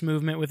Swiss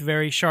movement with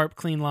very sharp,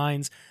 clean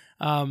lines.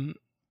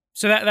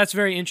 So that's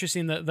very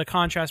interesting, the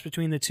contrast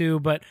between the two.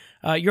 But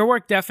your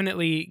work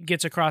definitely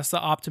gets across the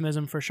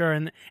optimism for sure,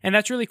 and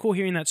that's really cool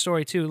hearing that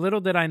story too.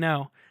 Little did I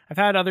know. I've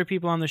had other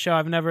people on the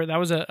show. That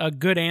was a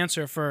good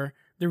answer for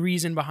the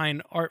reason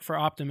behind Art for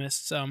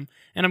Optimists. And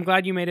I'm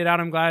glad you made it out.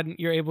 I'm glad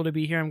you're able to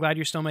be here. I'm glad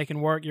you're still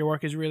making work. Your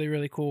work is really,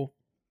 really cool.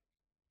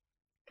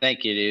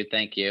 Thank you, dude.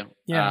 Thank you.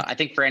 Yeah. I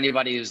think for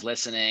anybody who's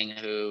listening,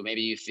 who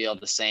maybe you feel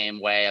the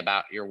same way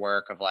about your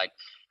work of like,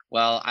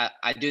 well,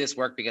 I do this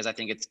work because I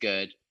think it's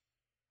good,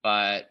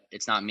 but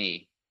it's not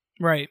me.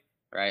 Right.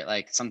 Right.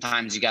 Like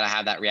sometimes you got to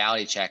have that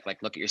reality check,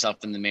 like look at yourself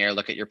in the mirror,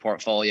 look at your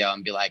portfolio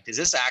and be like, is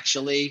this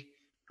actually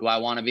who I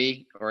want to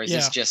be? Or is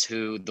this just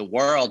who the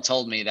world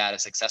told me that a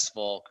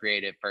successful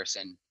creative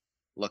person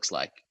looks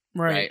like?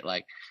 Right.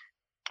 Like,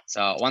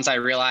 so once I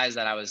realized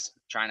that I was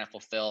trying to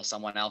fulfill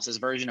someone else's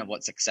version of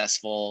what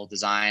successful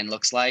design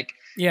looks like.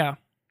 Yeah.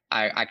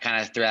 I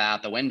kind of threw that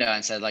out the window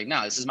and said like,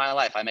 no, this is my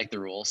life. I make the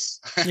rules.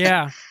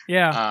 Yeah.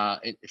 Yeah.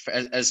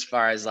 As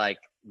far as like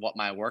what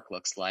my work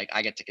looks like,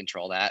 I get to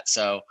control that.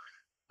 So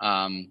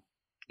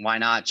why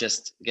not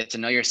just get to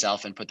know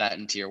yourself and put that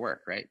into your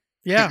work, right?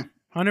 Yeah.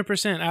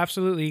 100%.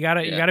 Absolutely. You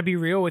gotta be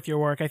real with your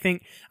work. I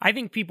think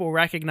people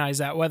recognize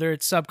that, whether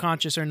it's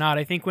subconscious or not.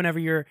 I think whenever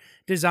you're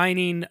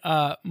designing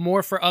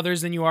more for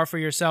others than you are for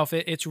yourself,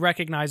 it's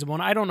recognizable.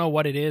 And I don't know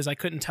what it is. I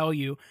couldn't tell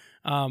you.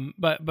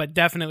 But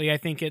definitely I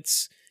think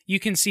you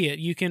can see it.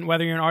 You can,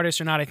 whether you're an artist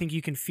or not, I think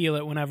you can feel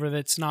it whenever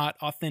that's not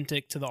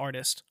authentic to the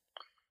artist.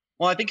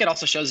 Well, I think it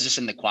also shows just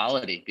in the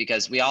quality,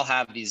 because we all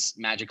have these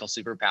magical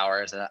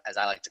superpowers, as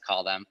I like to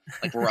call them.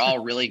 Like we're all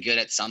really good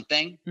at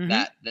something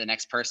that the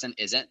next person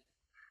isn't.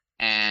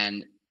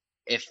 And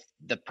if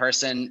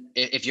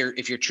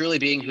you're truly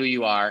being who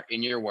you are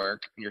in your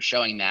work and you're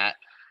showing that,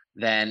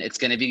 then it's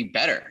going to be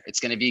better. It's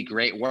going to be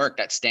great work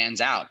that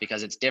stands out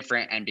because it's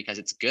different and because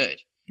it's good.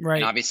 Right.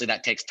 And obviously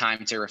that takes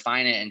time to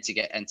refine it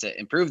and to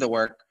improve the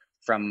work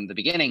from the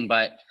beginning.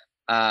 But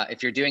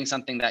if you're doing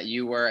something that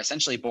you were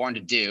essentially born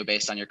to do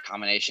based on your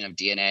combination of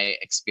DNA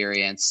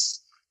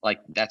experience,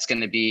 like that's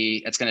going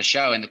to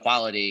show in the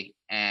quality.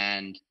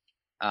 And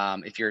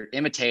if you're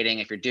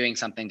doing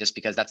something just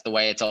because that's the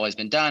way it's always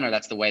been done, or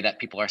that's the way that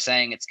people are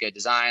saying it's good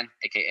design,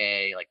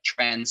 AKA like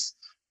trends,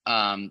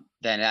 then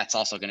that's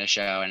also going to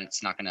show and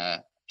it's not going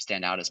to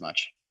stand out as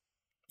much.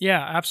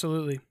 Yeah,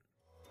 absolutely.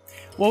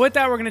 Well, with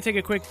that, we're going to take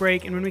a quick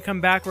break. And when we come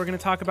back, we're going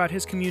to talk about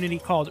his community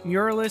called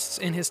Muralists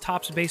and his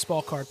Topps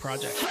baseball card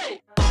project.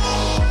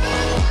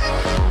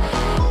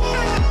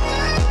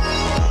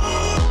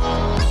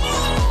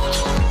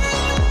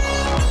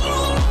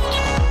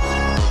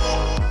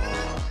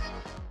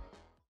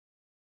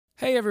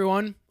 Hey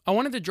everyone, I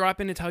wanted to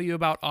drop in to tell you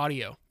about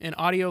Audio, an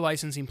audio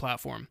licensing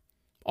platform.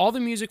 All the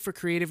music for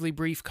Creatively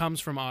Brief comes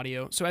from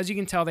Audio, so as you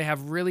can tell, they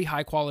have really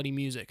high quality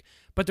music.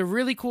 But the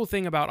really cool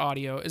thing about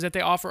Audio is that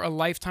they offer a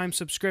lifetime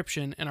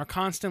subscription and are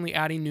constantly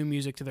adding new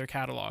music to their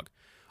catalog.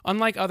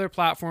 Unlike other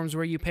platforms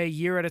where you pay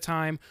year at a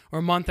time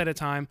or month at a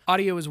time,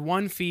 Audio is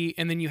one fee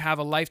and then you have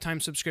a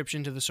lifetime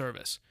subscription to the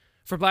service.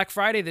 For Black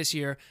Friday this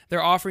year,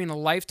 they're offering a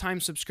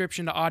lifetime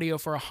subscription to Audio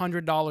for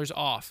 $100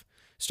 off.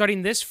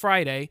 Starting this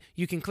Friday,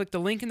 you can click the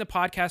link in the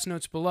podcast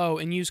notes below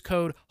and use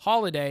code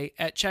HOLIDAY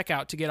at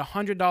checkout to get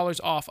 $100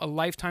 off a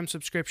lifetime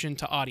subscription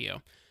to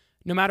Audio.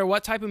 No matter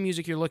what type of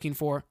music you're looking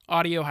for,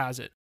 Audio has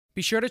it.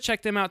 Be sure to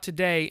check them out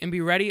today and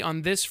be ready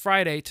on this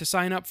Friday to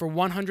sign up for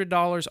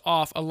 $100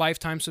 off a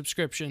lifetime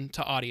subscription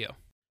to Audio.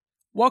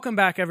 Welcome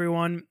back,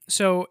 everyone.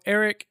 So,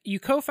 Eric, you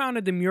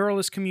co-founded the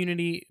Muralist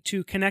community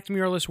to connect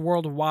muralists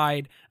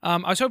worldwide. I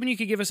was hoping you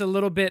could give us a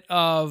little bit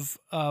of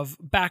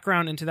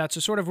background into that,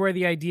 so sort of where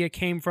the idea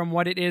came from,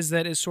 what it is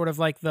that is sort of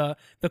like the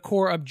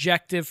core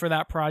objective for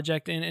that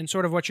project, and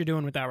sort of what you're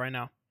doing with that right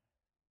now.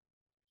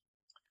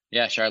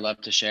 Yeah, sure. I'd love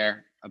to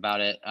share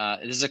about it.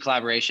 This is a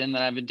collaboration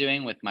that I've been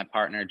doing with my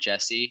partner,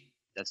 Jesse.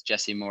 That's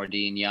Jesse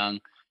Mordine Young.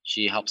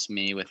 She helps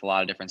me with a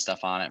lot of different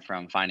stuff on it,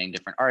 from finding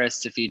different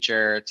artists to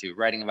feature to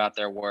writing about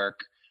their work.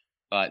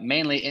 But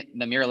mainly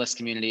the Muralist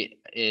community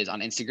is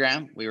on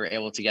Instagram. We were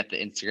able to get the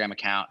Instagram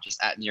account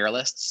just at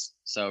Muralists.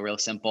 So real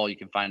simple, you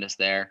can find us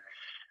there.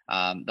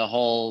 The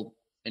whole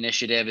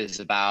initiative is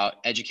about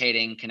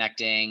educating,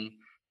 connecting,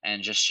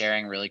 and just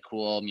sharing really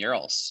cool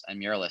murals and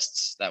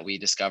muralists that we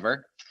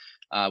discover.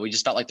 We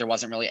just felt like there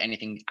wasn't really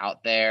anything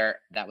out there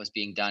that was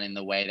being done in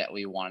the way that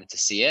we wanted to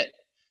see it.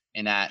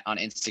 In that on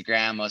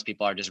Instagram, most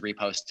people are just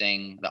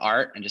reposting the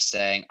art and just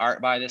saying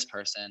art by this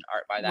person,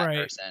 art by that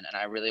person. And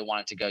I really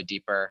wanted to go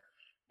deeper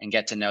and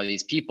get to know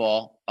these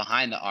people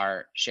behind the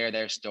art, share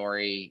their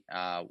story,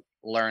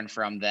 learn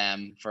from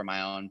them for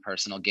my own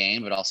personal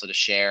gain, but also to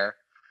share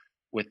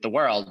with the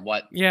world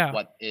what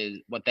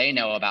they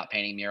know about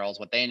painting murals,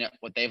 what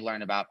they've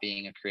learned about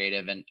being a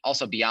creative, and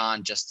also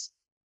beyond just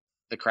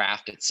the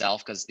craft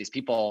itself, because these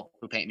people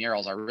who paint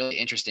murals are really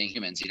interesting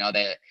humans.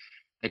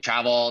 They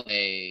travel,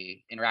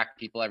 they interact with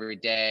people every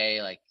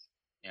day, like,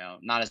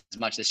 not as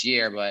much this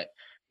year, but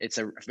it's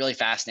a really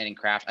fascinating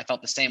craft. I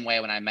felt the same way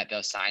when I met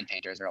those sign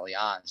painters early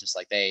on. It's just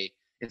like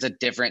it's a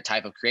different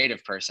type of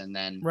creative person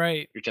than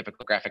your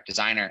typical graphic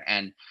designer.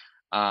 And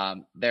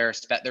they're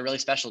really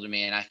special to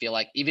me. And I feel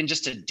like even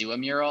just to do a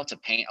mural, to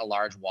paint a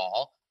large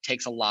wall,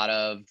 takes a lot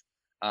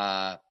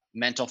of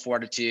mental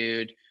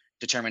fortitude,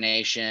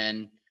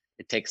 determination.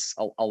 It takes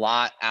a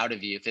lot out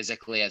of you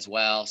physically as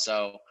well.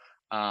 So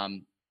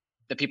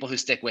the people who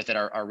stick with it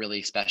are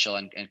really special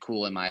and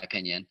cool, in my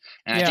opinion.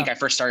 And I think I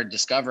first started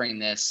discovering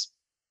this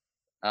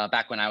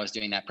back when I was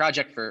doing that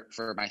project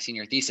for my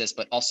senior thesis,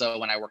 but also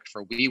when I worked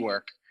for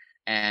WeWork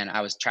and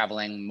I was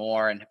traveling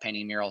more and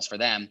painting murals for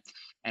them.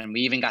 And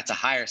we even got to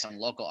hire some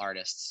local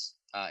artists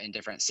in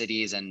different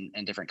cities and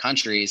different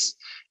countries.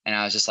 And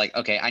I was just like,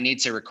 okay, I need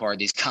to record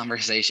these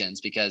conversations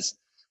because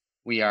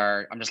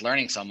I'm just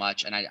learning so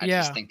much. And I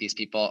just think these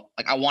people,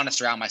 like, I want to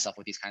surround myself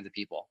with these kinds of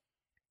people.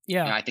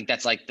 Yeah. I think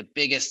that's like the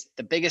biggest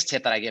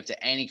tip that I give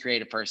to any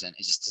creative person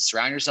is just to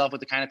surround yourself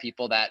with the kind of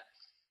people that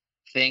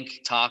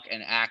think, talk,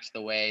 and act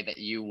the way that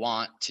you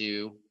want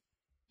to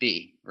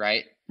be.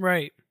 Right.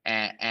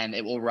 And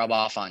it will rub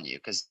off on you,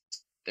 because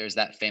there's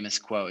that famous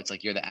quote. It's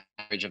like, you're the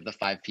average of the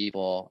 5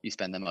 people you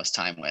spend the most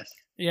time with.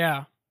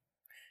 Yeah.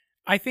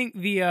 I think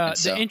the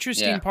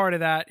interesting part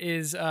of that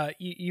is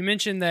you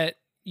mentioned that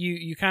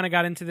you kind of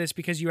got into this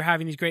because you were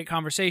having these great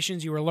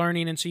conversations, you were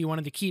learning, and so you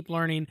wanted to keep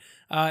learning,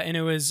 and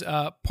it was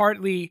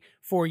partly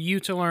for you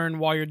to learn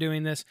while you're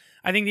doing this.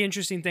 I think the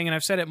interesting thing, and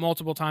I've said it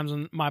multiple times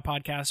on my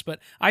podcast, but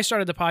I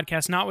started the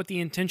podcast not with the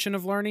intention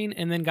of learning,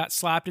 and then got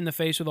slapped in the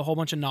face with a whole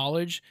bunch of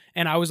knowledge,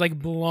 and I was like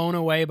blown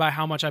away by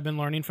how much I've been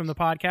learning from the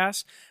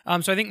podcast.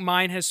 So I think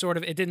mine has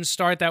it didn't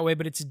start that way,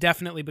 but it's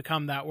definitely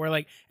become that, where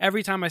like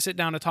every time I sit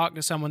down to talk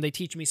to someone, they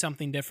teach me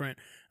something different.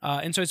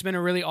 And so it's been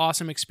a really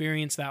awesome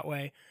experience that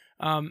way.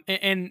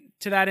 And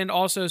to that end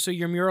also, so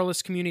your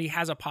Muralist community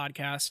has a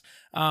podcast.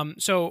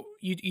 So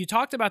you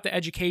talked about the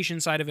education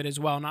side of it as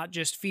well, not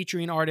just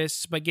featuring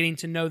artists, but getting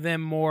to know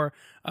them more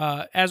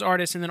as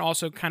artists, and then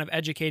also kind of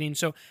educating.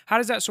 So how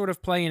does that sort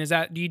of play in?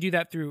 Do you do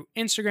that through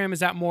Instagram?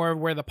 Is that more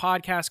where the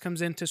podcast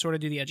comes in to sort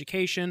of do the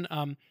education?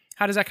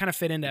 How does that kind of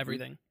fit into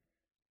everything?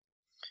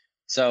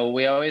 So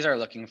we always are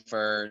looking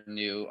for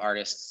new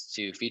artists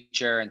to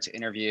feature and to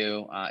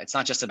interview. It's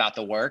not just about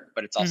the work,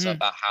 but it's also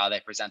about how they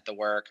present the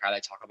work, how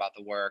they talk about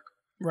the work.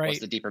 What's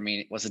the deeper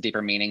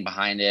meaning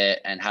behind it,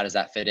 and how does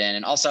that fit in?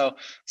 And also,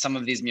 some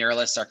of these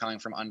muralists are coming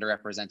from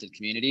underrepresented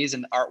communities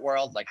in the art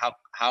world. Like,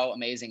 how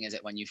amazing is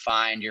it when you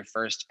find your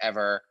first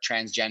ever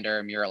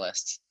transgender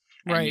muralist,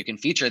 and you can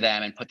feature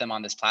them and put them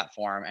on this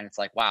platform, and it's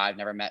like, wow, I've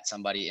never met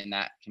somebody in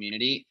that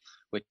community,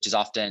 which is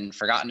often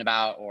forgotten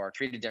about or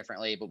treated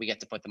differently, but we get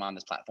to put them on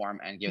this platform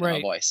and give them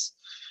a voice.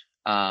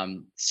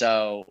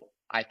 So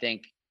I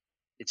think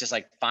it's just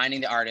like finding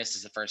the artist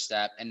is the first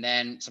step. And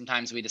then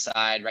sometimes we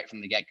decide right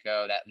from the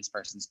get-go that this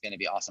person's going to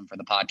be awesome for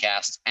the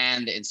podcast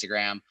and the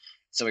Instagram.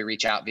 So we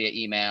reach out via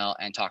email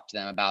and talk to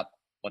them about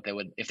what they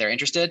would, if they're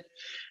interested.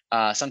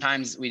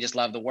 Sometimes we just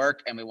love the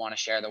work and we want to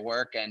share the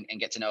work and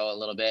get to know a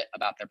little bit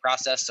about their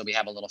process. So we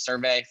have a little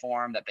survey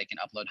form that they can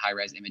upload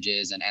high-res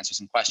images and answer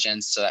some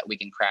questions so that we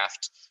can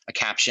craft a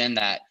caption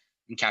that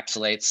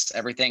encapsulates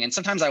everything. And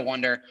sometimes I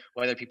wonder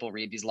whether people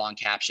read these long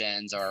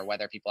captions or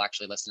whether people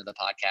actually listen to the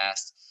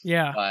podcast.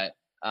 Yeah. But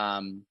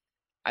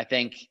I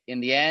think in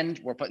the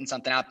end, we're putting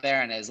something out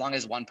there, and as long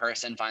as one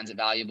person finds it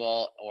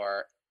valuable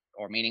or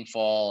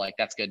meaningful, like,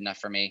 that's good enough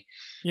for me.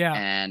 Yeah.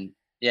 And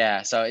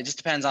Yeah, so it just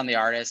depends on the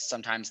artist.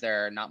 Sometimes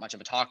they're not much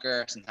of a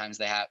talker. Sometimes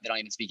they don't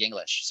even speak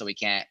English, so we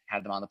can't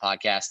have them on the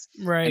podcast.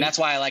 And Right. that's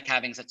why I like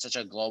having such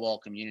a global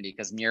community,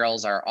 because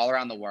murals are all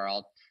around the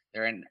world.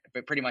 They're in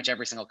pretty much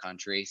every single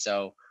country.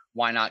 So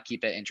why not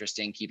keep it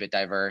interesting, keep it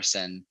diverse,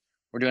 and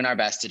we're doing our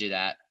best to do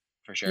that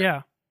for sure.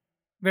 Yeah.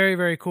 Very,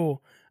 very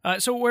cool.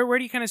 So where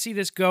do you kind of see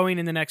this going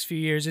in the next few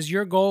years? Is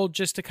your goal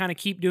just to kind of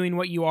keep doing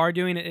what you are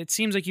doing? It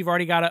seems like you've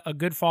already got a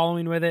good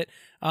following with it.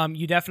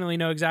 You definitely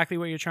know exactly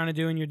what you're trying to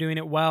do, and you're doing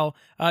it well.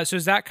 So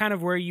is that kind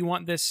of where you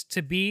want this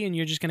to be, and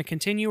you're just going to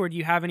continue, or do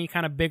you have any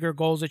kind of bigger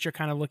goals that you're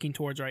kind of looking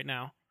towards right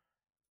now?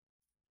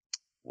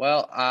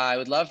 Well, I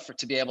would love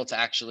to be able to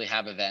actually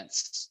have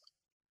events,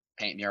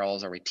 paint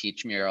murals, or we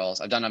teach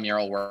murals. I've done a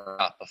mural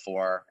workshop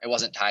before. It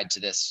wasn't tied to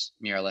this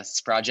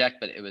muralists project,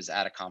 but it was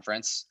at a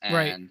conference.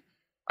 Right. And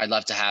I'd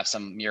love to have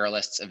some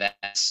muralists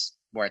events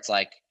where it's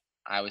like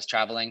I was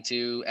traveling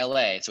to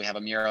LA. So we have a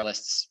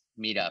muralists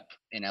meetup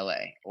in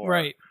LA, or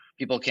Right.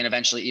 people can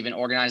eventually even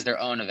organize their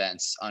own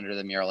events under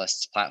the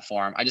muralists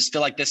platform. I just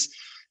feel like this,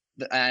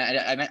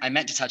 I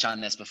meant to touch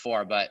on this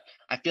before, but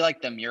I feel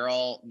like the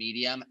mural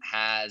medium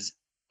has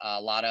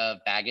a lot of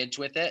baggage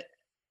with it,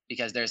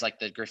 because there's like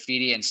the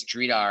graffiti and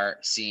street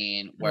art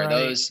scene where Right.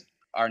 those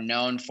are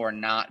known for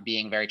not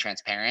being very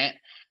transparent,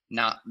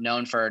 not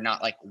known for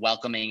not like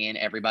welcoming in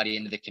everybody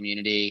into the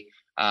community,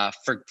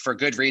 for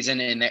good reason.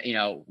 And that,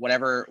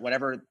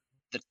 whatever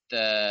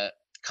the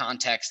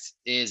context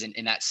is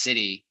in that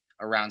city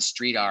around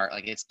street art,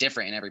 like it's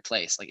different in every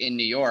place. Like in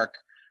New York,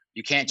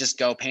 you can't just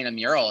go paint a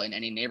mural in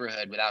any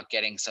neighborhood without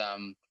getting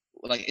some,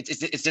 like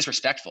it's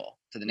disrespectful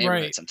to the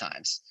neighborhood Right.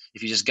 sometimes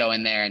if you just go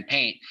in there and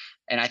paint.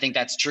 And I think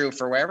that's true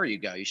for wherever you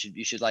go. You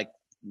should like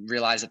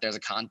realize that there's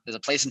a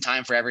place and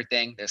time for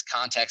everything. There's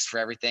context for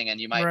everything, and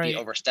you might be Right.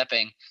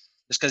 overstepping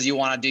just because you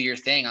want to do your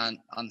thing on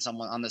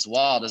someone on this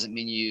wall doesn't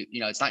mean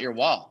it's not your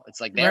wall.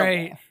 It's like their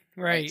Right. wall,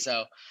 right? Right.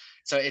 So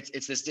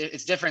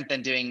it's different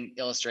than doing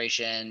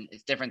illustration.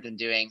 It's different than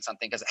doing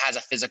something because it has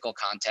a physical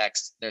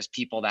context. There's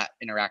people that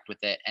interact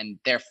with it, and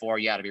therefore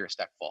you got to be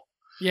respectful.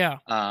 Yeah.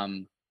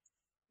 Um,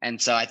 and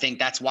so I think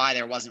that's why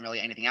there wasn't really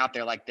anything out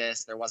there like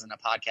this. There wasn't a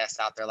podcast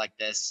out there like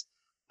this.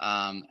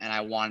 And I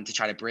wanted to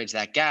try to bridge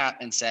that gap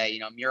and say,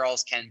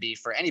 murals can be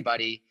for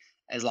anybody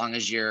as long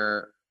as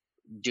you're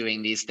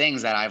doing these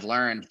things that I've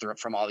learned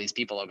from all these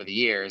people over the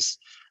years.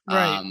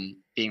 Right.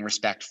 Being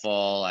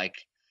respectful, like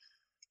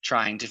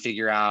trying to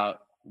figure out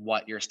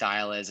what your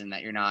style is and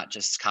that you're not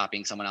just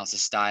copying someone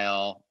else's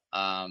style.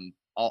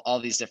 All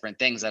these different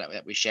things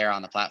that we share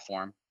on the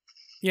platform.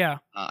 Yeah.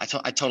 I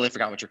totally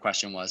forgot what your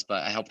question was,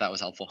 but I hope that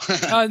was helpful.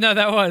 Oh no,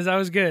 that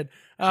was good.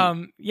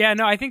 Yeah,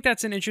 no, I think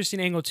that's an interesting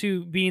angle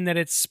too, being that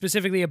it's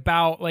specifically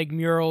about like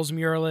murals,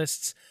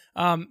 muralists.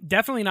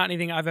 Definitely not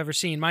anything I've ever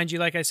seen, mind you.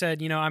 Like I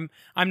said, I'm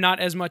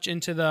not as much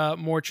into the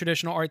more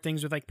traditional art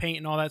things with like paint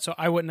and all that, so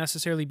I wouldn't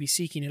necessarily be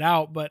seeking it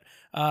out. But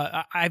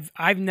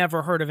I've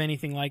never heard of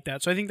anything like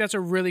that. So I think that's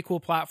a really cool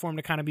platform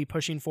to kind of be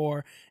pushing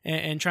for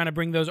and trying to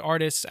bring those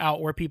artists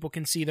out where people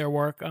can see their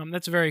work.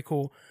 That's very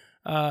cool.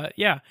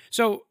 Yeah.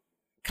 So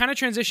kind of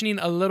transitioning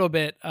a little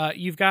bit,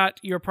 you've got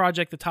your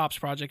project, the Tops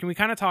Project, and we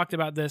kind of talked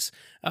about this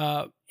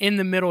in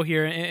the middle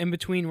here, in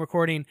between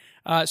recording.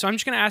 So I'm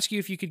just going to ask you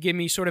if you could give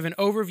me sort of an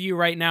overview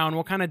right now, and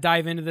we'll kind of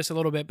dive into this a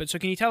little bit. But so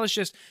can you tell us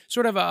just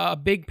sort of a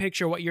big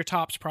picture what your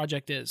Tops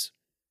Project is?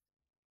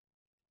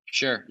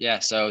 Sure. Yeah.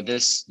 So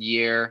this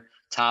year,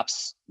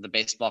 Topps, the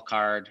baseball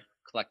card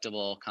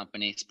collectible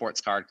company,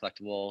 sports card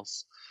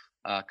collectibles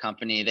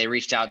company, they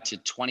reached out to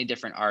 20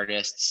 different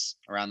artists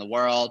around the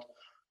world.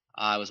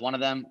 I was one of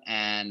them,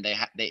 and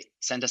they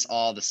sent us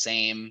all the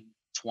same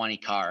 20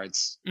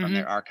 cards from Mm-hmm.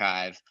 their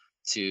archive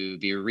to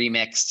be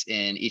remixed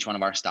in each one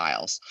of our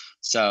styles.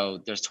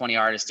 So there's 20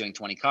 artists doing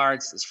 20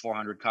 cards. There's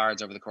 400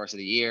 cards over the course of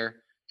the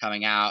year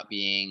coming out,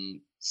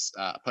 being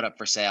put up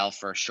for sale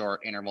for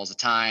short intervals of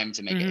time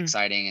to make it Mm-hmm.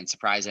 exciting and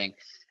surprising.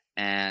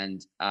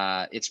 And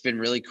it's been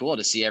really cool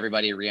to see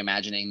everybody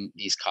reimagining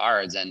these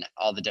cards and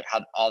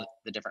how all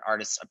the different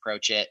artists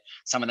approach it.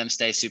 Some of them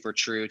stay super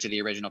true to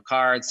the original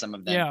card. Some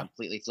of them Yeah.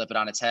 completely flip it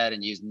on its head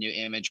and use new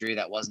imagery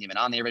that wasn't even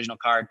on the original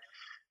card.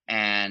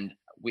 And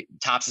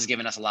Topps has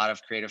given us a lot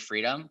of creative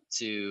freedom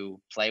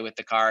to play with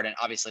the card, and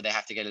obviously they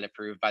have to get it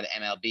approved by the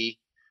MLB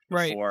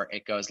Right. before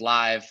it goes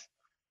live.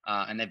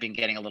 And they've been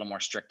getting a little more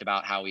strict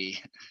about how we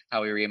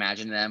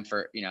reimagine them.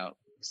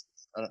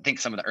 I think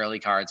some of the early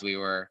cards we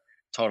were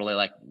totally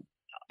like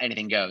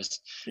anything goes.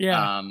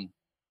 Yeah. Um,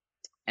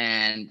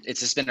 and it's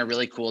just been a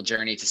really cool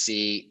journey to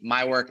see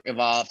my work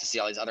evolve, to see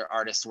all these other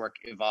artists' work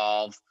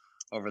evolve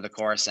over the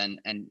course, and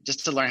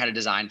just to learn how to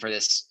design for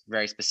this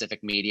very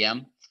specific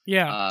medium,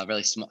 Yeah.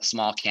 really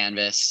small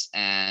canvas,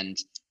 and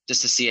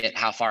just to see it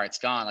how far it's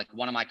gone. Like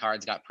one of my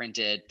cards got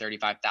printed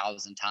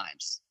 35,000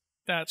 times,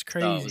 That's so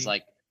it was crazy.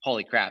 like,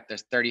 holy crap!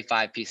 There's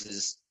 35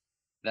 pieces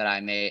that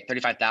I made,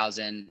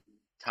 35,000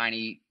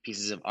 tiny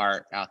pieces of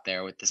art out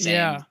there with the same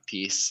Yeah.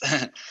 piece.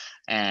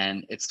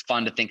 And it's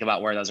fun to think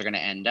about where those are going to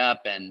end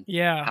up and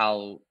Yeah.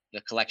 how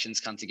the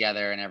collections come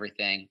together and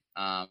everything.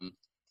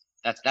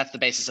 that's the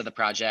basis of the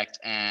project.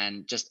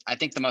 And just I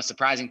think the most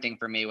surprising thing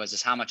for me was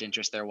just how much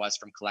interest there was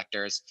from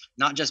collectors,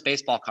 not just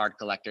baseball card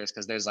collectors,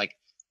 because there's like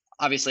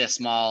obviously a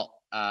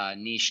small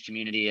niche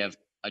community of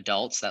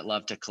adults that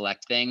love to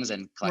collect things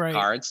and collect Right.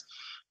 cards,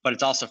 but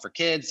it's also for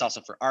kids, it's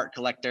also for art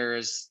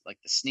collectors, like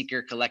the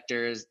sneaker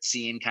collectors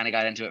scene kind of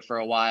got into it for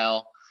a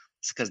while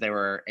because they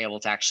were able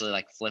to actually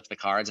like flip the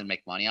cards and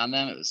make money on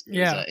them. It was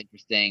Yeah. an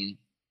interesting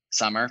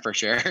summer for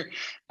sure.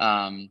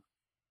 um,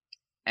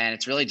 and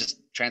it's really just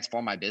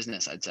transformed my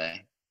business, I'd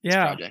say, this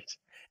Yeah. project.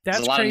 There's a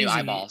That's lot of new crazy.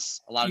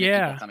 eyeballs, a lot of new people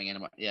Yeah. coming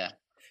in. Yeah.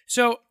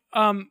 So,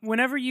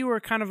 whenever you were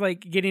kind of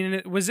like getting in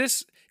it,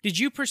 did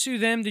you pursue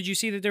them? Did you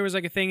see that there was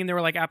like a thing and there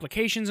were like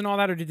applications and all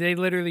that? Or did they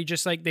literally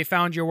just like, they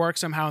found your work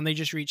somehow and they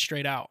just reached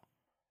straight out?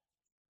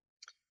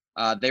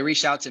 They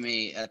reached out to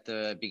me at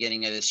the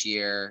beginning of this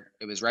year.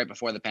 It was right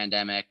before the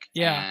pandemic,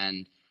 Yeah.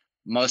 and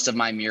most of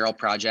my mural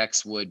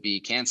projects would be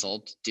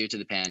canceled due to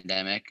the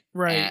pandemic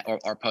Right.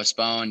 or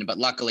postponed. But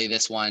luckily,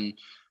 this one,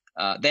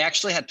 they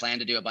actually had planned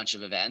to do a bunch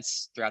of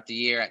events throughout the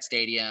year at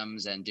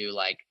stadiums and do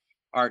like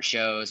art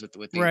shows with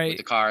the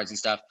Right. cards and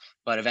stuff.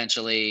 But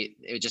eventually,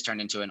 it just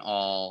turned into an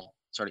all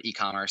sort of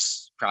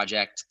e-commerce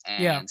project,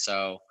 Yeah. and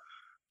so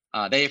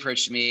they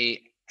approached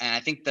me, and I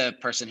think the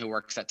person who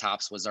works at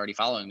Tops was already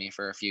following me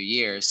for a few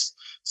years.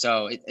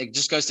 So it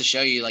just goes to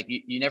show you, like,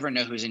 you never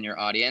know who's in your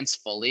audience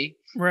fully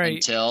Right.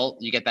 until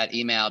you get that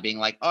email being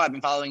like, oh, I've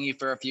been following you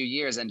for a few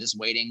years and just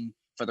waiting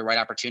for the right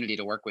opportunity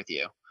to work with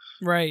you.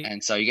 Right.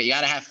 And so you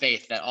got to have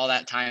faith that all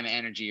that time and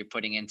energy you're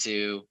putting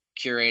into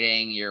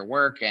curating your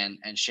work and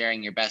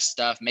sharing your best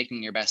stuff,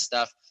 making your best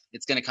stuff,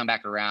 it's going to come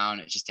back around.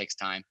 It just takes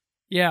time.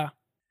 Yeah.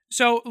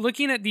 So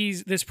looking at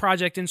this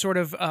project and sort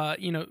of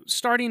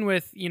starting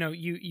with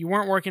you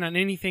weren't working on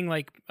anything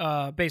like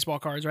baseball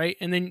cards, right?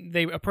 And then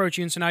they approach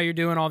you and so now you're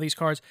doing all these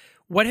cards.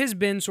 What has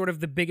been sort of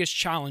the biggest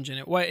challenge in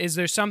it? What is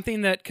there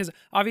something that, cuz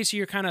obviously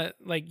you're kind of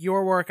like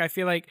your work, I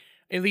feel like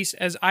at least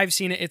as I've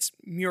seen it, it's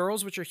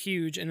murals which are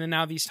huge and then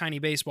now these tiny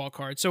baseball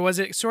cards. So was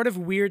it sort of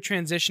weird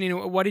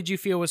transitioning? What did you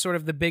feel was sort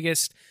of the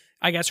biggest,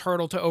 I guess,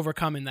 hurdle to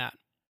overcome in that?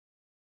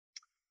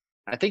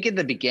 I think in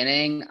the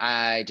beginning,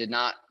 I did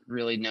not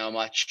really know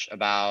much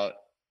about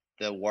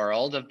the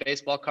world of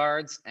baseball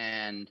cards.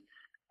 And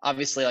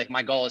obviously, like,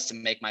 my goal is to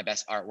make my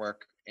best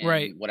artwork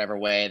Right. in whatever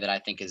way that I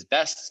think is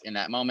best in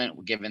that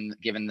moment, given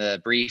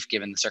the brief,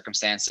 given the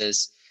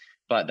circumstances.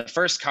 But the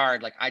first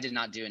card, like, I did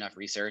not do enough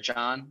research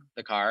on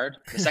the card.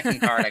 The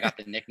second card, I got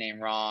the nickname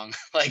wrong.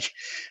 Like,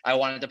 I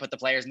wanted to put the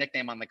player's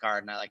nickname on the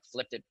card and I like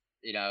flipped it.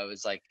 It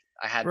was like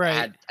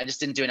Right. I just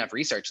didn't do enough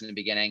research in the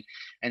beginning.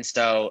 And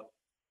so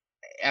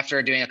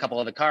after doing a couple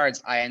of the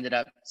cards, I ended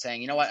up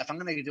saying, you know what, if I'm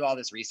going to do all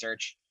this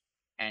research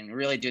and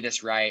really do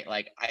this right,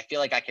 like, I feel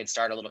like I could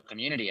start a little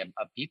community of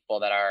people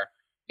that are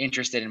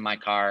interested in my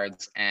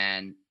cards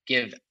and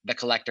give the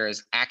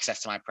collectors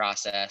access to my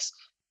process,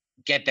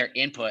 get their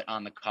input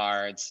on the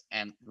cards,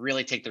 and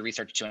really take the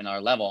research to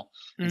another level.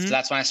 And so Mhm.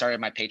 that's when I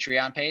started my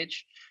Patreon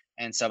page.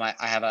 And so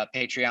I have a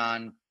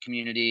Patreon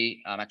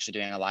community. I'm actually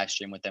doing a live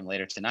stream with them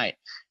later tonight,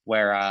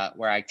 where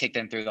I take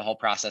them through the whole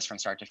process from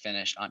start to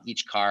finish on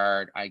each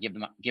card. I give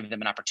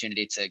them an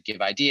opportunity to give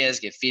ideas,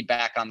 give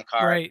feedback on the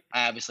card. Right.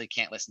 I obviously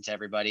can't listen to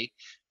everybody,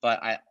 but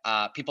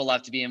I people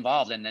love to be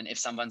involved. And then if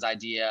someone's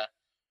idea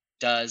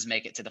does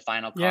make it to the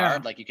final Yeah.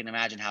 card, like, you can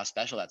imagine how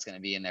special that's going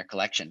to be in their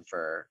collection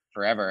for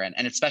forever. And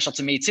it's special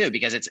to me too,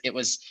 because it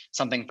was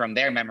something from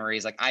their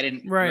memories. Like, I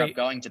didn't grow up Right.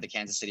 going to the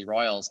Kansas City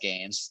Royals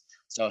games.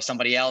 So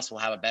somebody else will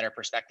have a better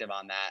perspective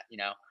on that.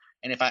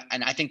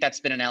 And I think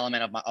that's been an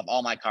element of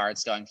all my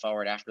cards going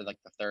forward after like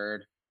the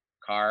third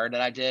card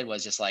that I did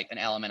was just like an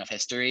element of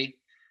history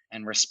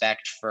and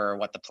respect for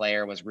what the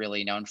player was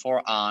really known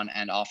for on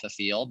and off the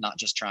field, not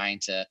just trying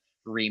to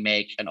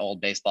remake an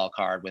old baseball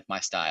card with my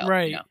style.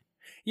 Right.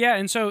 Yeah,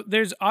 and so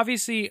there's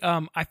obviously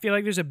I feel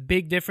like there's a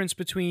big difference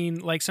between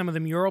like some of the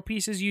mural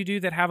pieces you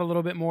do that have a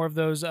little bit more of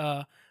those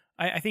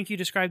I think you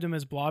described them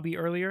as blobby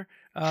earlier.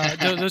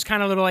 Those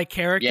kind of little like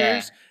Yeah.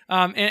 characters.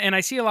 And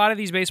I see a lot of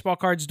these baseball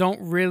cards don't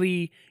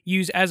really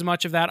use as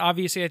much of that.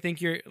 Obviously, I think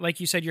you're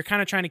like you said, you're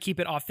kind of trying to keep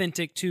it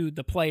authentic to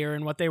the player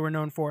and what they were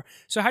known for.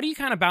 So how do you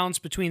kind of balance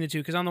between the two?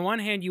 Because on the one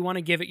hand, you want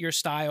to give it your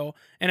style,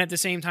 and at the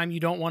same time, you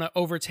don't want to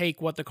overtake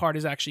what the card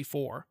is actually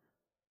for.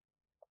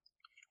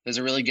 There's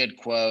a really good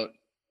quote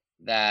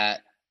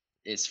that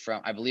is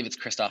from, I believe it's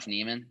Christoph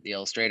Niemann, the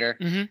illustrator,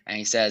 Hmm. and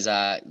he says,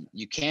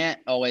 "You can't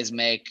always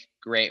make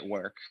great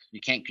work. You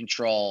can't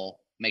control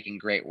making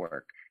great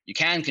work. You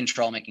can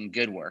control making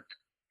good work.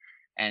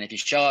 And if you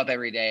show up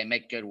every day and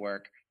make good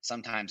work,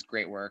 sometimes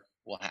great work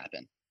will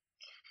happen."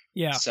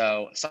 Yeah.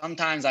 So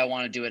sometimes I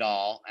want to do it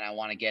all, and I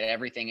want to get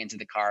everything into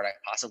the card I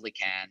possibly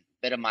can.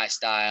 A bit of my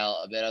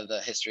style, a bit of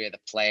the history of the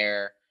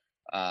player,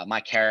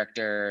 my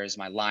characters,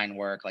 my line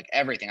work, like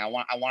everything. I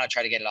want to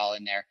try to get it all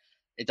in there.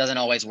 It doesn't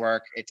always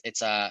work. It's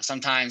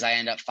sometimes I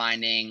end up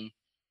finding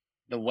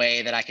the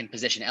way that I can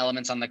position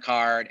elements on the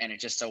card, and it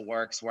just so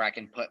works where I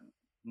can put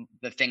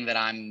the thing that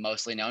I'm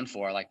mostly known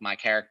for, like my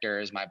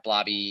characters, my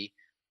blobby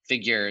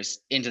figures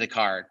into the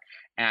card.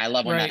 And I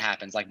love when that Right.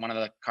 happens. Like one of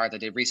the cards I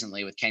did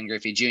recently with Ken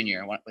Griffey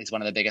Jr., he's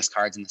one of the biggest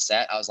cards in the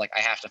set. I was like,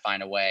 I have to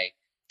find a way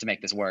to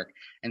make this work.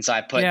 And so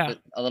I put Yeah.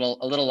 a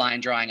little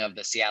line drawing of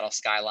the Seattle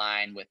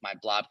skyline with my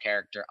blob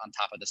character on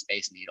top of the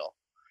Space Needle.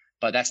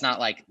 But that's not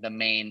like the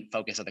main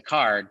focus of the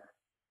card.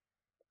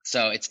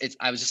 So it's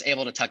I was just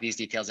able to tuck these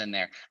details in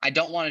there. I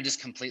don't want to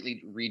just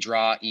completely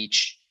redraw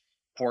each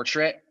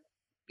portrait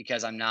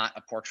because I'm not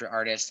a portrait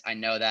artist. I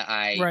know that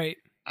Right.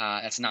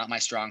 that's not my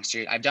strong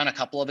suit. I've done a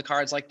couple of the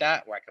cards like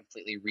that where I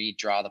completely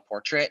redraw the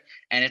portrait,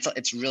 and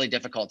it's really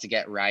difficult to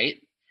get right.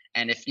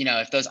 And if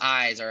if those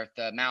eyes or if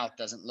the mouth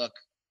doesn't look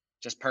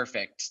just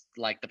perfect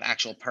like the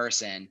actual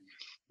person,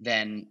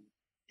 then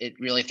it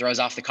really throws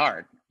off the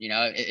card.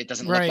 It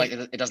doesn't look like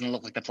Right. it doesn't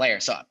look like the player.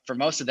 So for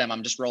most of them,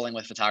 I'm just rolling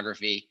with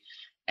photography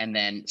and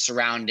then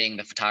surrounding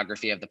the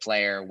photography of the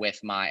player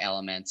with my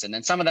elements. And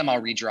then some of them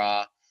I'll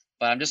redraw,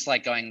 but I'm just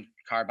like going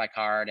card by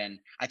card. And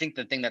I think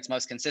the thing that's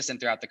most consistent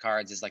throughout the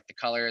cards is like the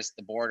colors,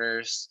 the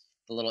borders,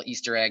 the little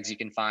Easter eggs you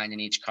can find in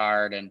each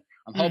card. And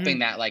I'm hoping Hmm.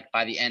 that like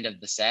by the end of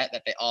the set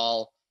that they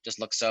all just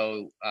look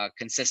so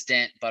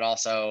consistent, but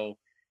also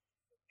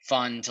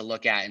fun to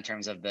look at in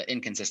terms of the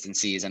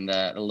inconsistencies and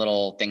the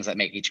little things that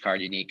make each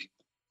card unique.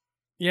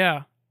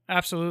 Yeah,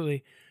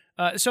 absolutely.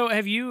 So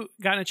have you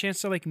gotten a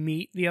chance to like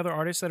meet the other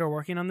artists that are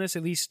working on this,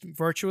 at least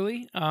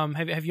virtually?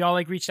 Have y'all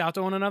like reached out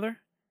to one another?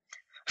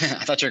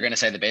 I thought you were going to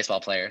say the baseball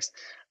players.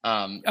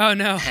 Oh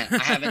no.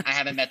 I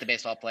haven't met the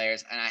baseball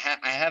players, and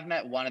I have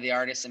met one of the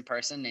artists in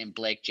person named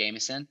Blake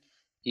Jameson.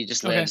 He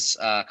just Okay. lives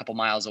a couple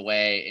miles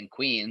away in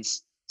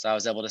Queens, so I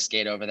was able to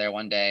skate over there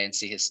one day and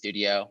see his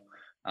studio.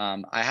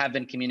 I have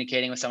been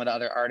communicating with some of the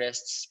other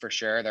artists for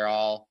sure. They're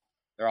all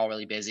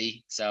really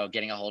busy, so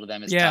getting a hold of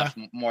them is Yeah. tough.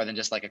 More than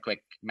just like a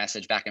quick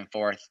message back and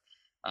forth.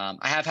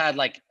 I have had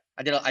like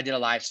I did a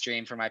live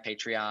stream for my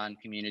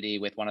Patreon community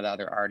with one of the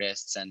other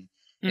artists, and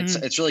Hmm.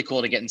 it's really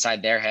cool to get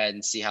inside their head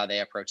and see how they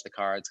approach the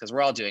cards because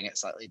we're all doing it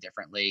slightly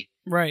differently.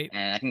 Right.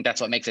 And I think that's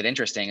what makes it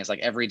interesting is like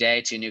every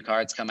day two new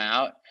cards come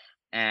out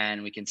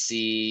and we can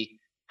see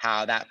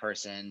how that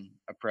person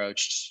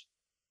approached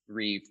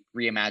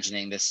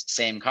reimagining this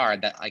same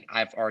card that like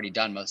I've already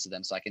done most of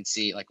them. So I can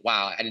see like,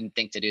 wow, I didn't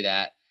think to do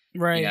that, you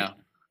Right. know?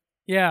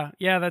 Yeah.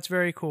 Yeah. That's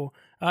very cool.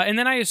 And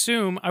then I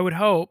assume, I would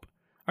hope,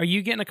 are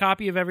you getting a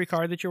copy of every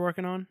card that you're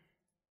working on?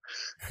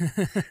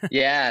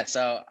 Yeah.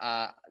 So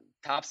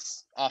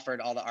Topps offered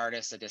all the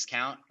artists a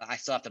discount. I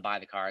still have to buy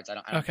the cards. I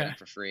don't get Okay. them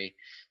for free,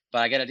 but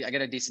I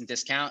get a decent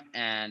discount,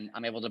 and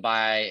I'm able to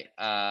buy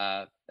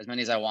as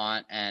many as I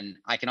want, and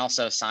I can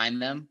also sign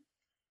them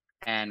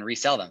and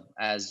resell them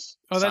as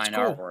Oh, that's signed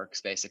cool.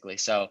 artworks, basically.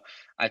 So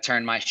I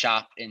turned my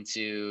shop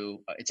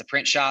into it's a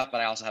print shop, but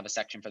I also have a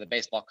section for the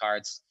baseball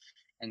cards.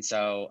 And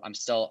so I'm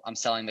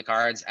selling the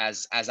cards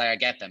as I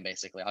get them.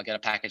 Basically, I'll get a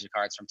package of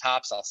cards from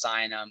Topps. I'll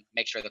sign them,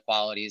 make sure the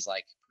quality is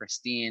like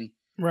pristine,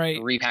 Right.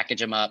 repackage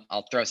them up.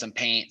 I'll throw some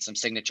paint, some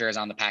signatures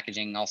on the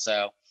packaging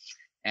also,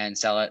 and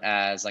sell it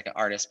as like an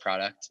artist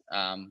product,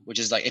 which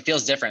is like it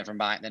feels different from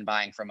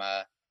buying from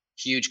a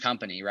huge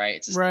company,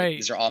 right? Right.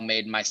 These are all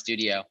made in my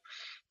studio.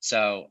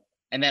 So,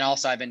 and then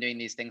also I've been doing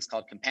these things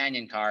called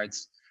companion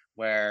cards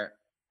where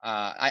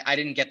I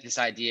didn't get this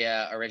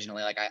idea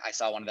originally. Like I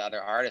saw one of the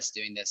other artists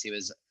doing this. He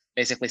was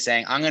basically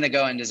saying, I'm going to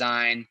go and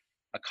design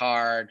a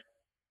card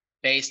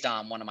based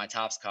on one of my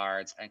Topps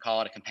cards and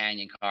call it a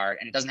companion card.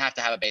 And it doesn't have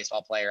to have a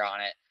baseball player on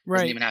it.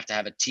 Doesn't Right. even have to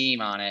have a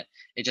team on it.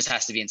 It just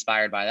has to be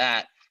inspired by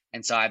that.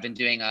 And so I've been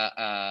doing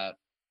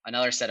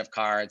another set of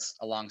cards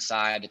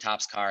alongside the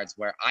Topps cards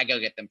where I go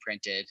get them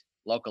printed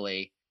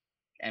locally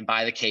and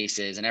buy the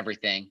cases and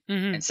everything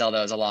Hmm. and sell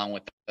those along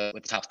with the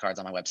Topps cards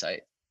on my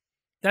website.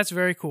 That's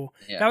very cool.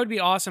 Yeah. That would be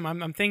awesome.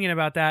 I'm thinking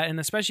about that, and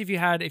especially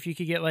if you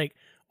could get like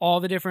all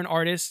the different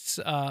artists'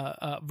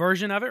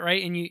 version of it,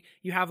 right? And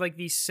you have like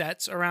these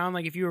sets around.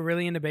 Like if you were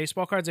really into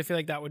baseball cards, I feel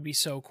like that would be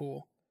so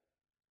cool.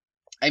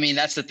 I mean,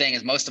 that's the thing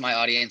is most of my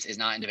audience is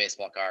not into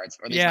baseball cards,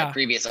 or at least my Yeah.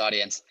 previous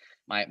audience.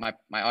 My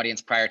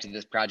audience prior to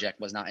this project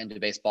was not into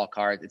baseball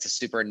cards. It's a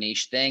super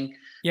niche thing.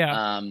 Yeah.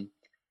 Um,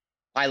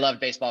 I loved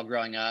baseball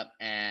growing up,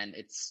 and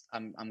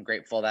I'm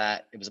grateful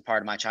that it was a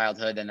part of my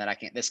childhood, and that I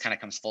can. This kind of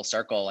comes full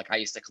circle. Like I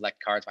used to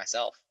collect cards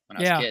myself when I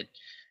was a Yeah. kid,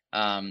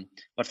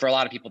 but for a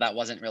lot of people, that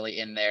wasn't really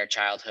in their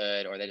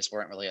childhood, or they just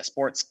weren't really a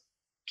sports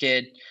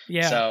kid.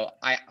 Yeah. So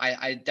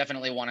I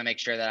definitely want to make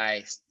sure that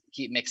I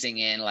keep mixing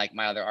in like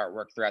my other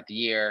artwork throughout the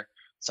year,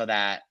 so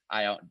that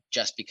I don't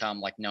just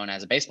become like known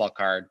as a baseball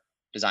card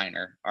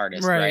designer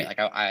artist, right? Right. Like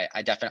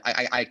I definitely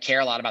I care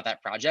a lot about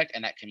that project,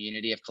 and that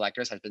community of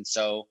collectors has been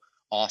so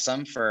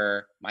awesome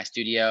for my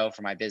studio,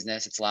 for my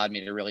business. It's allowed me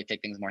to really take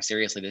things more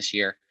seriously this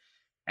year,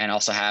 and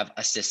also have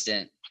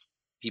assistant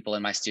people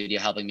in my studio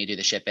helping me do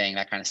the shipping,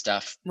 that kind of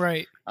stuff,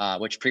 Right.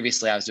 which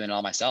previously I was doing it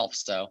all myself.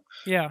 So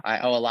Yeah. I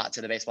owe a lot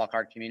to the baseball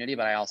card community,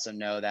 but I also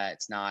know that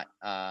it's not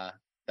the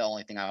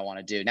only thing I want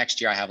to do.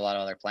 Next year, I have a lot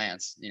of other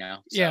plans, so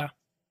Yeah.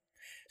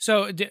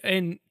 So,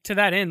 and to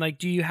that end, like,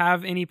 do you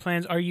have any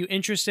plans? Are you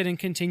interested in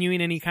continuing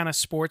any kind of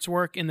sports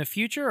work in the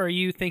future? Or are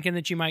you thinking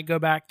that you might go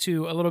back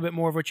to a little bit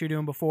more of what you're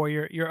doing before,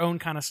 your own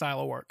kind of style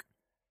of work?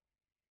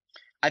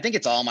 I think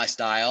it's all my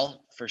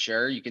style for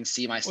sure. You can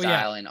see my Well, yeah,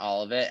 style in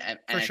all of it, for and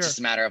it's sure. just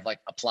a matter of like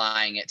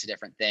applying it to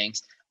different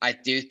things. I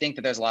do think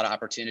that there's a lot of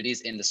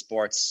opportunities in the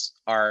sports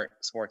art,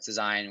 sports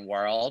design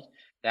world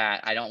that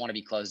I don't want to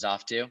be closed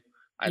off to.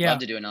 I'd love Yeah,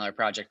 to do another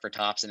project for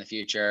Tops in the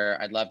future.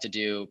 I'd love to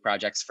do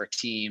projects for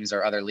teams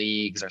or other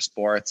leagues or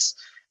sports.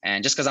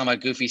 And just because I'm a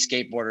goofy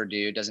skateboarder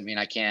dude doesn't mean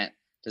I can't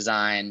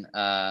design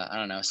I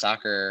don't know,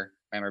 soccer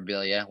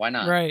memorabilia. Why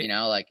not? right, You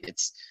know, like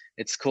it's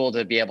cool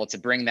to be able to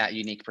bring that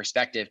unique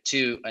perspective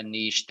to a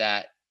niche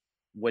that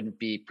wouldn't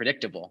be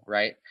predictable,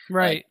 right? Like,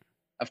 right.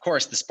 of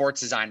course, the sports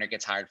designer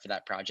gets hired for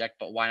that project,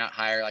 but why not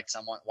hire like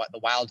someone, what the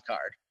wild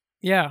card,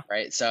 Yeah,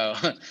 right? So,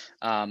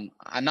 I'm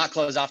not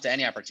closed off to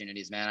any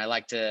opportunities, man. I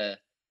like to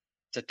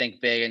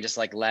think big and just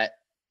like let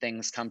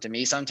things come to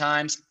me.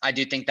 Sometimes I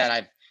do think that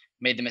I've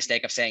made the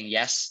mistake of saying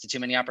yes to too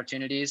many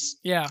opportunities.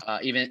 yeah,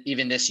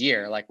 Even this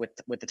year, like with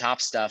the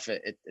top stuff,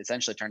 it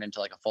essentially turned into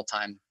like a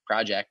full-time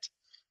project,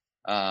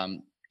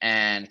 um,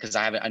 and because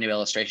I have a new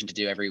illustration to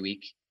do every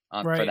week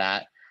for right,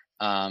 that,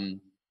 um,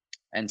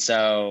 and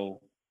so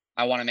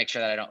I want to make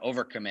sure that I don't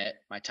overcommit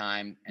my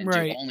time and do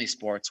right. only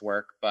sports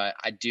work. But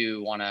I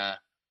do want to.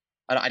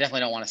 I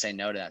definitely don't want to say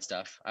no to that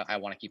stuff. I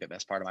want to keep it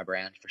as part of my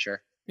brand for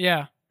sure.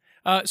 Yeah.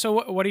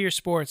 So what are your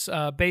sports?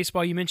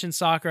 Baseball. You mentioned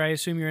soccer. I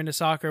assume you're into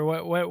soccer.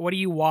 What do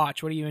you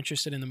watch? What are you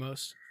interested in the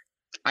most?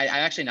 I'm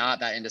actually not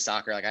that into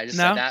soccer. Like I just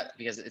said No. that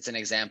because it's an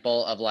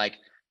example of like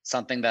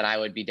something that I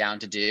would be down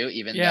to do,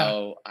 even Yeah.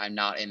 though I'm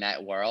not in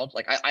that world.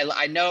 Like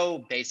I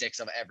know basics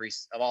of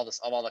of all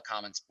the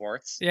common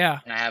sports, Yeah.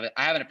 and I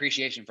have an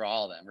appreciation for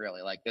all of them.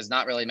 Really, like there's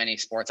not really many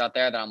sports out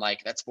there that I'm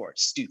like that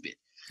sport's stupid.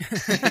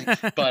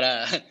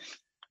 But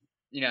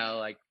you know,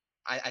 like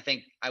I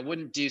think I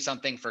wouldn't do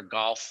something for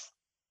golf.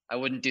 I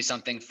wouldn't do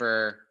something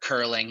for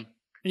curling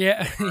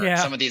Yeah. or Yeah.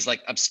 some of these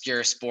like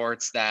obscure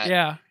sports that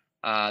Yeah.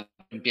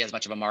 wouldn't be as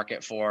much of a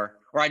market for.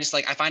 Or I just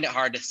like I find it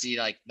hard to see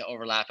like the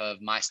overlap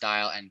of my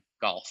style and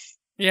golf,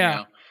 you Yeah.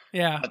 know.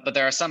 Yeah. But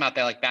there are some out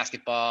there like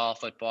basketball,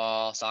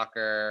 football,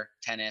 soccer,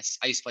 tennis.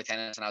 I used to play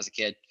tennis when I was a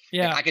kid. Like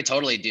Yeah. I could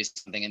totally do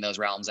something in those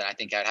realms, and I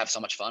think I'd have so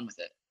much fun with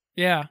it.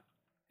 Yeah.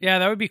 Yeah,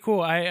 that would be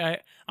cool.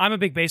 I'm a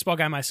big baseball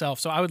guy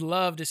myself, so I would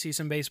love to see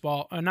some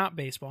baseball. Not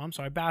baseball. I'm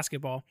sorry,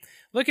 basketball.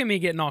 Look at me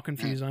getting all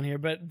confused on here,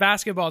 but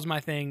basketball is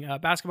my thing.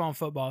 Basketball and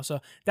football. So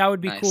that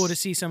would be cool to Nice.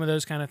 see some of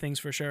those kind of things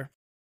for sure.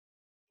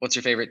 What's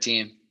your favorite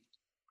team?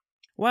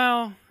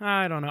 Well,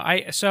 I don't know.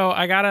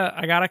 I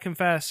gotta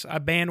confess, I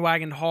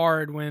bandwagoned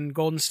hard when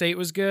Golden State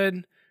was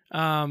good.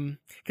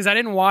 Because I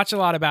didn't watch a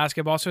lot of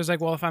basketball, so it's like,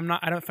 well, if I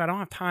don't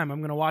have time, I'm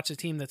gonna watch a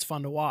team that's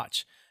fun to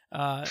watch.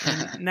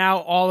 And now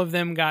all of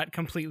them got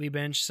completely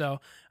benched.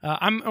 So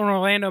I'm an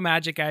Orlando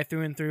Magic guy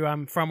through and through.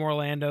 I'm from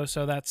Orlando,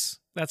 so that's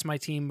my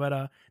team.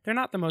 But they're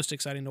not the most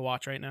exciting to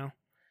watch right now.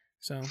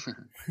 So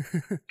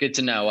Good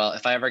to know. Well,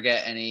 if I ever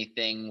get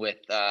anything with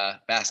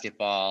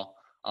basketball,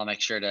 I'll make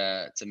sure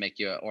to make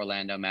you an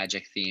Orlando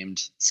Magic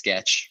themed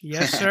sketch.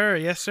 yes,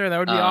 sir, that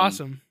would be um,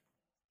 awesome.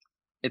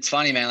 It's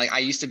funny, man. Like I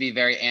used to be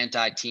very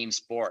anti team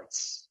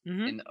sports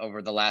Hmm. in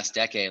over the last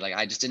decade. Like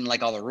I just didn't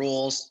like all the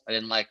rules. I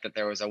didn't like that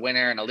there was a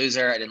winner and a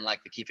loser. I didn't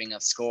like the keeping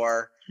of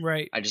score.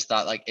 Right. I just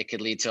thought like it could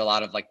lead to a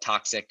lot of like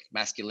toxic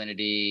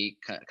masculinity,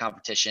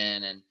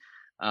 competition,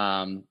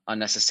 and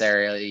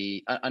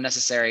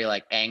unnecessary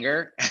like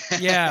anger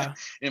Yeah.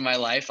 in my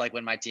life, like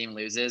when my team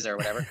loses or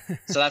whatever.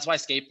 So that's why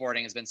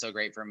skateboarding has been so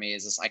great for me.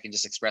 Is just I can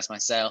just express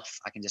myself.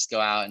 I can just go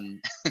out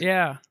and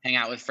Yeah. hang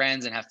out with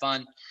friends and have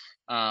fun.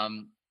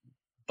 Um,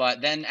 but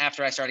then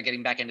after I started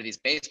getting back into these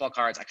baseball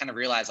cards, I kind of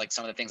realized like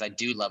some of the things I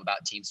do love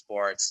about team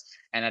sports,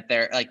 and that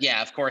they're like,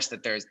 yeah, of course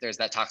that there's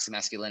that toxic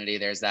masculinity,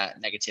 there's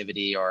that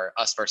negativity or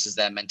us versus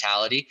them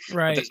mentality, but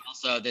Right. there's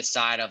also this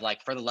side of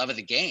like for the love of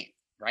the game,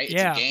 right? It's a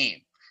Yeah.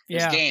 game.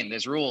 There's Yeah. game,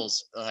 there's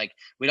rules. Like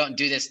we don't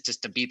do this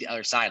just to beat the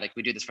other side. Like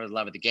we do this for the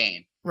love of the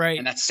game. And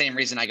Right. that's the same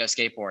reason I go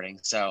skateboarding.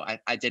 So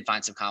I did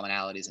find some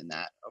commonalities in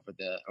that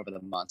over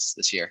the months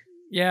this year.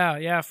 Yeah,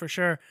 yeah, for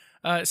sure.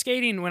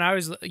 Skating when I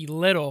was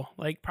little,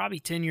 like probably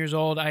 10 years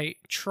old, I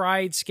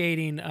tried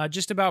skating,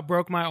 just about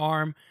broke my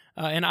arm.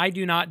 And I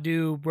do not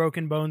do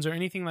broken bones or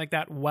anything like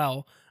that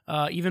well.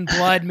 Even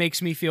blood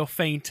makes me feel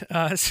faint.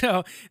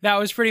 So that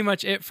was pretty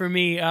much it for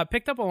me.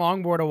 Picked up a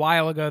longboard a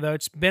while ago, though.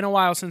 It's been a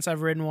while since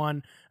I've ridden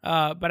one.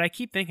 But I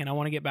keep thinking I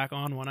want to get back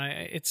on one.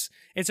 It's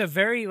a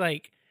very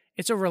like,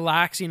 it's a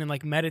relaxing and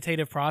like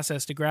meditative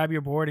process to grab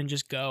your board and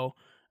just go.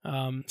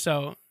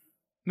 So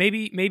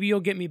maybe you'll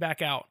get me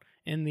back out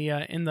in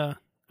the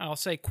I'll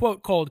say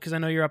quote cold because I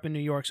know you're up in New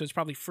York, so it's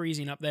probably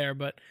freezing up there.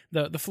 But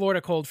the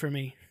Florida cold for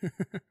me.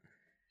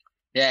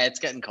 Yeah, it's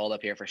getting cold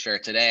up here for sure.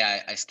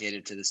 Today I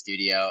skated to the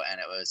studio and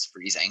it was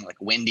freezing, like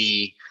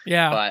windy,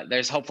 Yeah, but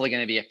there's hopefully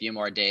going to be a few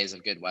more days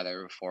of good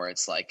weather before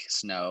it's like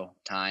snow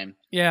time.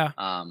 yeah.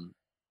 Um,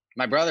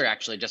 my brother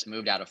actually just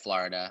moved out of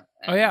Florida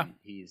Oh yeah. and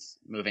he's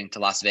moving to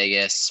Las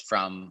Vegas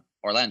from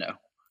Orlando.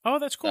 Oh,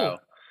 that's So cool.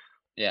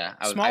 Yeah,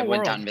 I Small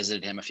went down world. and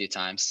visited him a few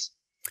times.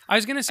 I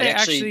was gonna I say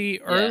actually, actually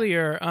yeah,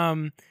 earlier,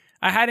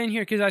 I had in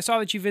here because I saw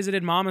that you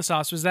visited Mama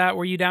Sauce.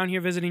 Were you down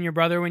here visiting your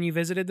brother when you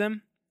visited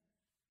them?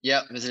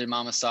 yep. Visited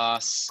Mama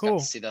Sauce. Got to Cool.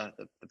 see the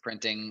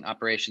printing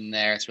operation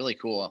there. It's really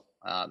cool.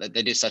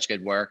 They do such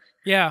good work,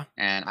 Yeah.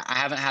 and I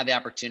haven't had the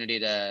opportunity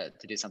to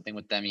do something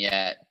with them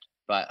yet,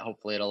 but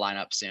hopefully it'll line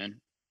up soon.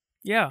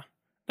 Yeah.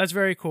 That's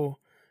very cool.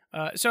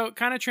 So,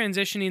 kind of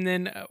transitioning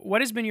then,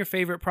 what has been your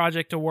favorite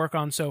project to work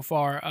on so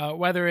far?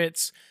 Whether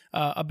it's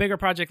a bigger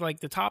project like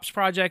the Tops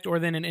project or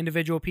then an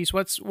individual piece,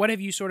 what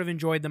have you sort of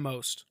enjoyed the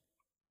most?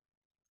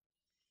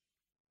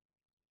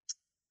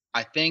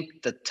 I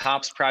think the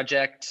Tops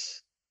project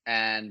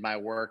and my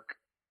work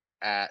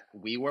at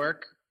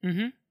WeWork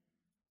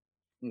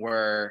Mm-hmm.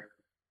 were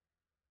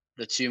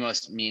the two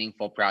most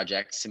meaningful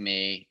projects to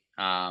me,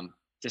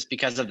 just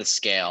because of the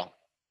scale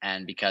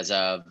and because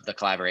of the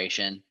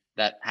collaboration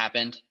that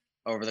happened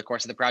over the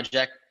course of the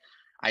project.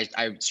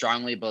 I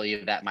strongly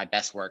believe that my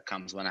best work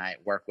comes when I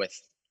work with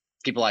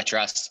people I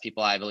trust,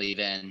 people I believe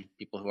in,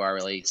 people who are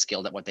really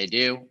skilled at what they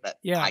do, that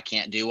Yeah. I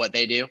can't do what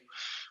they do.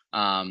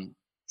 Um,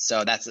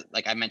 so that's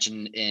like I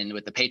mentioned in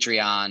with the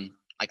Patreon,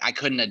 like I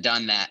couldn't have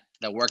done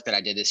the work that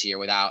I did this year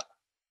without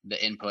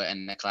the input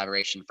and the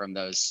collaboration from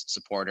those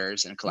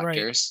supporters and Right.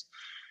 collectors.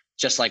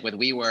 Just like with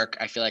WeWork,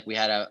 I feel like we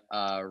had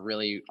a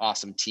really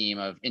awesome team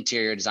of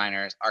interior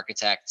designers,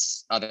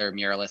 architects, other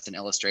muralists and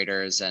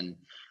illustrators. And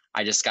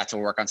I just got to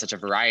work on such a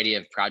variety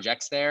of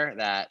projects there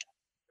that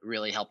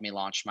really helped me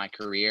launch my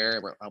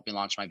career, helped me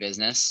launch my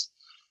business.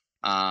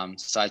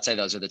 So I'd say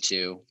those are the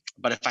two.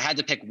 But if I had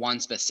to pick one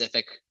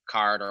specific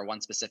card or one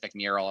specific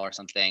mural or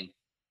something,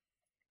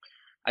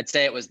 I'd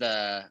say it was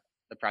the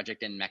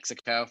project in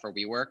Mexico for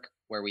WeWork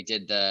where we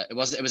did it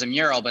was a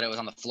mural, but it was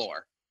on the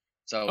floor.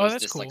 So it Oh, was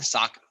that's this like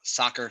cool.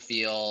 soccer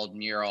field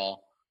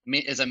mural.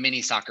 Is a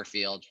mini soccer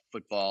field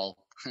football.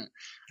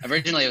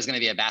 Originally, it was going to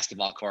be a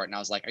basketball court, and I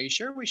was like, "Are you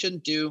sure we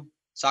shouldn't do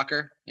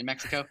soccer in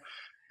Mexico?"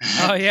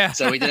 Oh, yeah.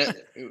 So we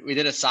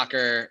did a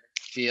soccer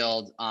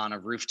field on a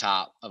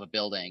rooftop of a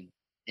building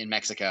in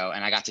Mexico,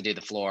 and I got to do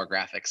the floor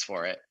graphics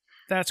for it.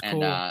 That's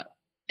And cool.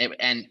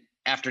 and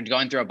after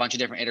going through a bunch of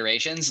different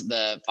iterations,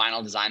 the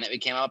final design that we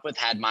came up with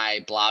had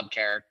my blob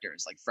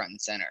characters like front and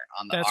center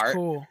on the That's art.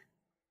 cool.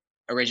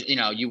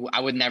 I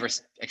would never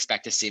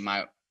expect to see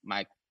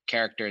my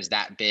characters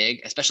that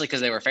big, especially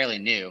because they were fairly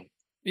new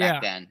back Yeah.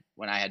 then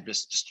when I had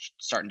just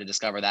starting to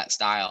discover that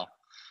style.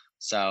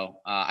 So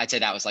I'd say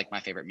that was like my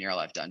favorite mural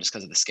I've done, just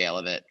because of the scale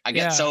of it. I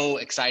get Yeah. so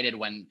excited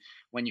when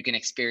you can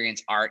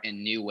experience art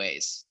in new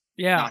ways,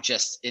 Yeah. not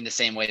just in the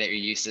same way that you're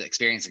used to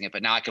experiencing it,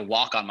 but now I could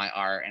walk on my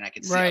art and I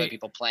could see other Right.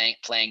 people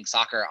playing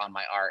soccer on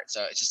my art.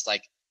 So it's just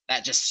like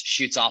that just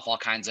shoots off all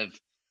kinds of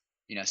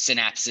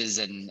synapses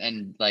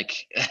and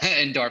like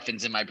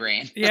endorphins in my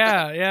brain.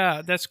 Yeah,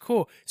 yeah, that's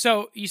cool.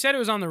 So you said it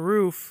was on the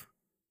roof,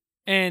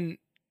 and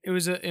it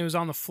was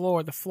on the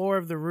floor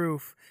of the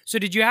roof. So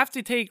did you have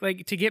to take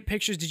like to get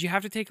pictures? Did you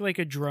have to take like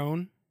a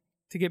drone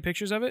to get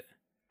pictures of it?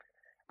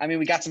 I mean,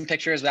 we got some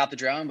pictures without the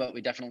drone, but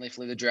we definitely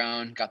flew the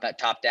drone, got that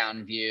top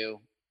down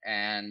view.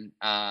 And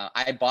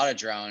I bought a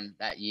drone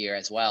that year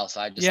as well.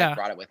 So I just like Yeah,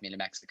 brought it with me to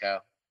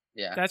Mexico.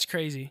 Yeah. that's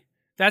crazy.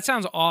 That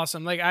sounds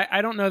awesome. Like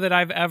I don't know that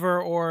I've ever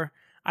or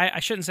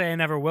I shouldn't say I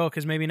never will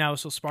because maybe now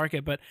this will spark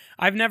it, but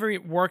I've never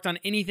worked on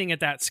anything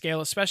at that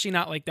scale, especially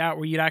not like that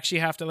where you'd actually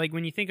have to like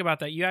when you think about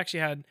that, you had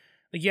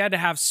to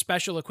have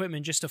special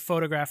equipment just to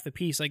photograph the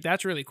piece. Like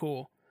that's really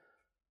cool.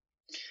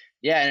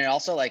 Yeah. And it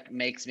also like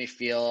makes me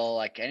feel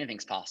like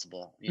anything's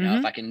possible. Mm-hmm.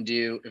 If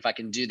I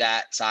can do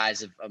that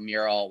size of a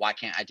mural, why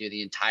can't I do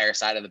the entire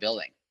side of the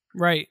building?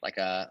 Right. Like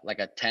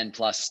a 10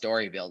 plus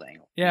story building.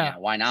 Yeah.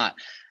 Why not?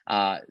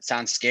 It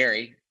sounds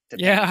scary to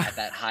paint Yeah. at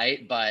that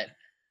height, but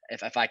if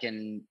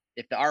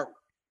the art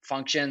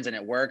functions and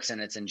it works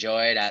and it's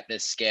enjoyed at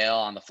this scale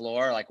on the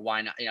floor, like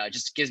why not? It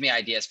just gives me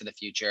ideas for the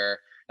future.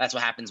 That's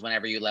what happens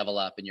whenever you level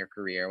up in your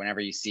career, whenever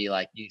you see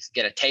like you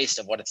get a taste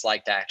of what it's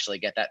like to actually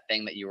get that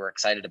thing that you were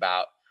excited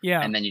about.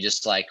 Yeah. And then you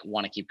just like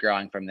want to keep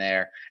growing from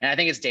there. And I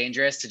think it's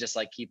dangerous to just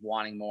like keep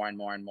wanting more and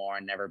more and more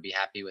and never be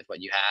happy with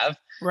what you have.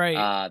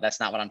 Right. That's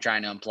not what I'm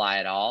trying to imply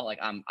at all. Like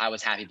I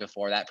was happy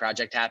before that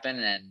project happened,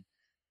 and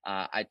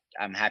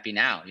I'm happy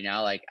now.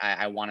 Like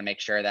I want to make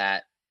sure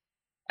that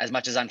as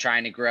much as I'm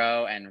trying to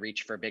grow and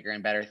reach for bigger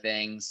and better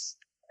things,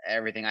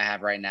 everything I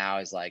have right now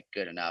is like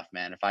good enough,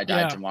 man. If I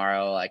died Yeah.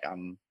 tomorrow, like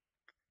I'm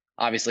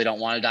obviously don't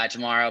want to die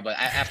tomorrow, but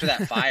after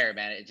that fire,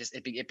 man,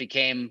 it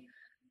became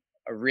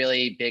a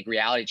really big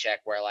reality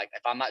check where like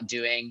if I'm not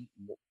doing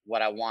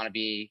what I want to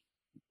be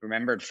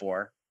remembered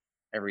for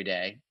every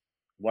day,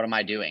 what am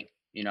I doing?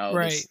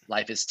 Right. This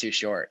life is too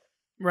short.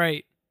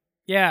 Right.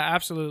 Yeah,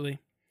 absolutely.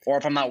 Or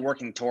if I'm not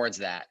working towards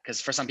that,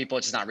 because for some people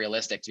it's just not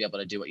realistic to be able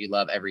to do what you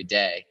love every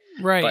day.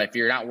 But Right. if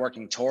you're not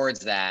working towards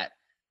that,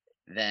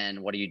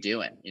 then what are you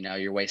doing?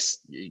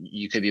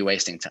 You could be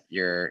wasting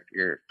your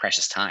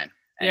precious time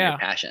and your Yeah.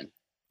 passion.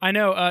 I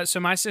know. So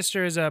my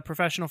sister is a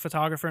professional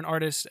photographer and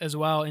artist as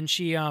well, and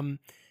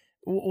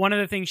one of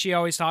the things she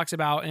always talks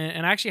about,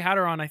 and I actually had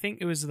her on, I think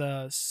it was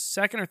the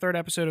second or third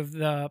episode of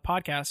the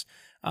podcast.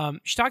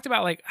 She talked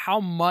about like how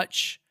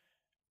much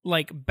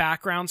like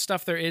background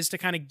stuff there is to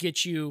kind of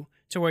get you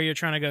to where you're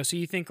trying to go. So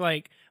you think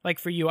like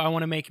for you, I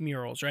want to make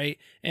murals, right?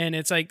 And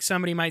it's like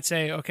somebody might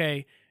say,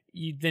 okay,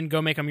 you then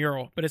go make a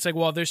mural. But it's like,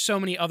 well, there's so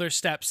many other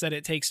steps that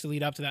it takes to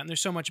lead up to that. And there's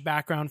so much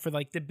background for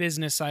like the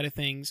business side of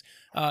things,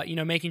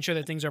 making sure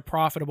that things are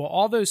profitable,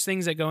 all those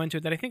things that go into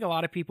it that I think a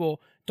lot of people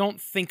don't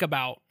think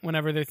about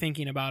whenever they're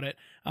thinking about it.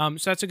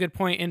 So that's a good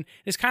point. And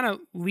this kind of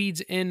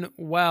leads in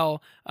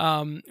well.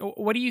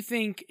 What do you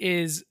think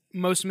is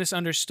most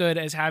misunderstood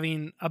as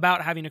having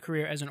a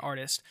career as an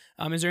artist?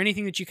 Is there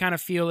anything that you kind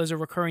of feel is a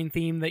recurring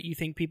theme that you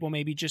think people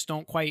maybe just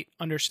don't quite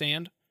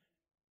understand?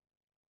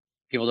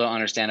 People don't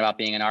understand about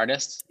being an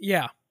artist.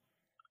 Yeah.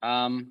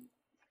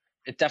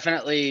 It's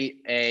definitely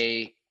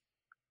a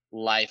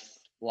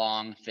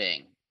lifelong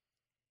thing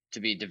to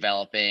be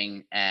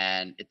developing,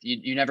 and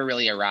you never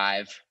really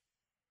arrive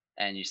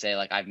and you say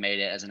like, I've made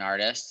it as an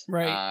artist.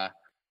 Right.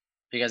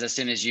 Because as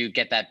soon as you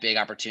get that big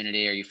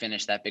opportunity or you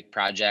finish that big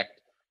project,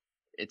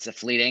 it's a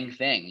fleeting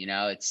thing.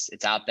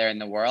 It's out there in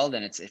the world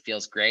and it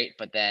feels great,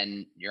 but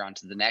then you're on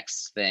to the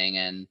next thing.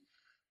 And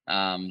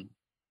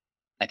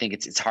I think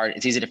it's hard.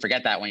 It's easy to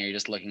forget that when you're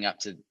just looking up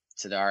to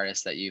the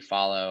artists that you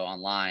follow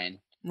online.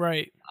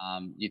 Right.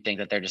 You think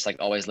that they're just like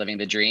always living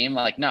the dream.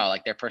 Like, no,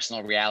 like their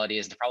personal reality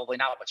is probably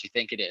not what you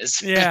think it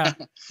is. Yeah.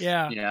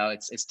 Yeah.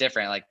 It's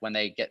different. Like when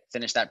they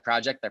finish that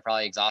project, they're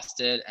probably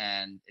exhausted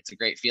and it's a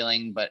great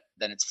feeling, but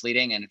then it's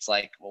fleeting and it's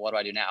like, well, what do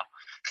I do now?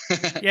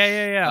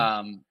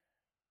 Yeah.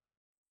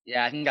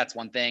 Yeah, I think that's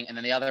one thing. And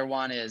then the other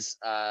one is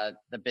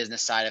the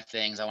business side of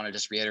things. I want to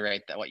just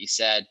reiterate that what you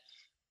said,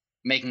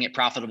 making it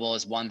profitable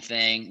is one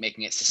thing,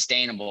 making it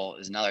sustainable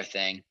is another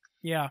thing.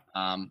 Yeah.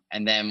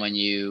 And then when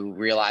you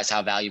realize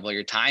how valuable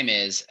your time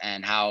is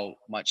and how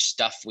much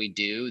stuff we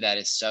do that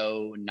is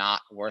so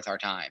not worth our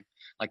time,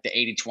 like the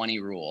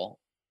 80-20 rule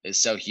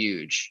is so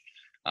huge.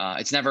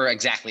 It's never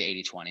exactly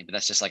 80-20, but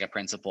that's just like a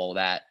principle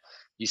that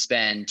you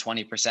spend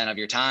 20% of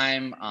your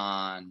time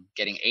on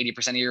getting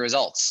 80% of your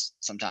results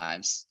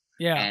sometimes.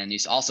 Yeah. And you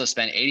also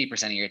spend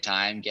 80% of your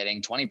time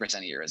getting 20%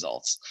 of your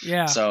results.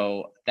 Yeah.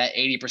 So that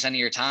 80% of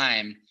your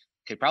time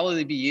could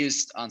probably be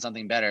used on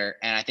something better.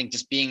 And I think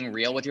just being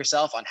real with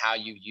yourself on how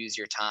you use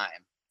your time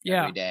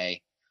every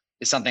day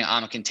is something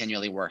I'm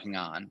continually working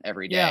on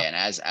every day. Yeah. And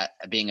as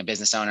being a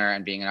business owner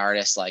and being an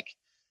artist, like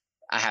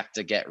I have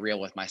to get real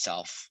with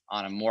myself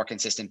on a more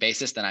consistent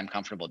basis than I'm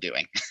comfortable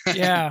doing.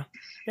 Yeah.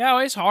 Yeah,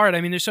 it's hard.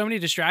 I mean, there's so many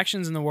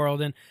distractions in the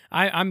world, and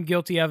I'm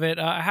guilty of it.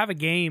 I have a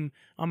game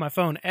on my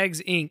phone,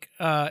 Eggs Inc.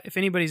 If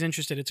anybody's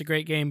interested, it's a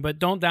great game, but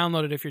don't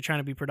download it if you're trying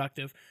to be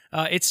productive.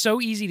 It's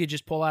so easy to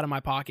just pull out of my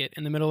pocket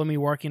in the middle of me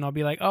working. I'll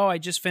be like, oh, I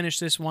just finished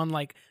this one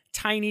like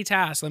tiny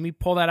task. Let me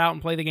pull that out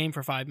and play the game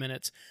for 5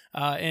 minutes.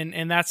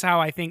 And that's how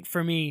I think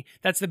for me,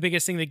 that's the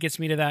biggest thing that gets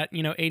me to that,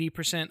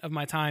 80% of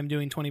my time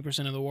doing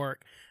 20% of the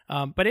work.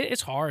 But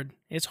it's hard.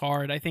 It's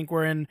hard. I think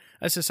we're in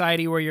a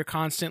society where you're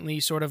constantly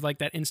sort of like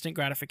that instant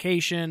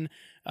gratification.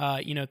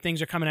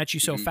 Things are coming at you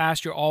so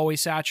fast. You're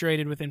always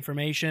saturated with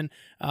information.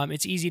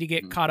 It's easy to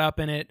get caught up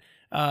in it,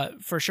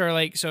 for sure.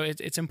 Like, so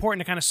it's important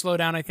to kind of slow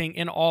down, I think,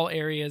 in all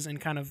areas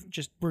and kind of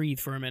just breathe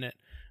for a minute,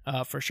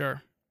 for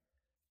sure.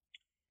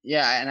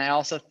 Yeah. And I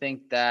also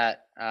think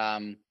that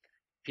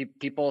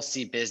people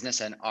see business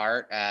and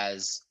art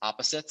as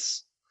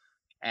opposites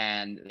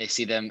and they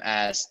see them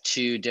as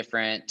two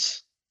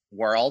different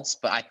worlds,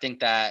 but I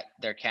think that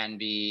there can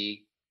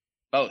be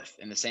both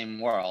in the same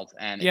world.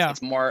 And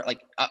it's more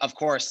like, of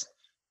course,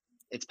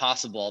 it's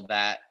possible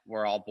that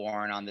we're all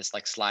born on this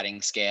like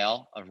sliding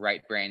scale of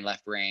right brain,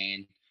 left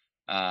brain,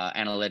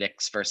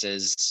 analytics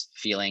versus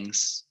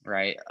feelings,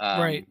 right?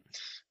 Right.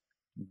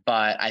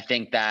 But I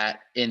think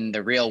that in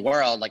the real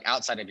world, like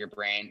outside of your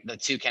brain, the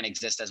two can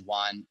exist as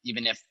one,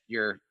 even if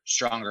you're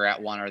stronger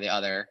at one or the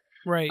other.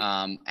 Right.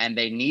 And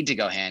they need to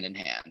go hand in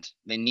hand.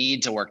 They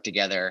need to work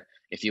together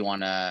if you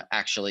want to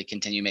actually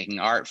continue making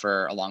art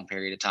for a long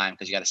period of time,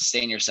 because you got to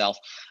sustain yourself.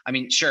 I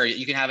mean, sure,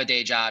 you can have a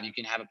day job, you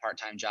can have a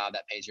part-time job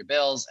that pays your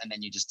bills, and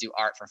then you just do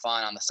art for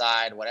fun on the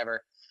side,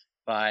 whatever.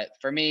 But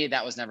for me,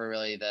 that was never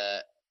really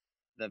the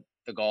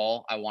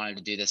goal. I wanted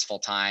to do this full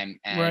time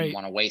and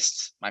want to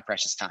waste my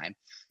precious time.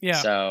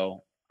 Yeah.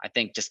 So I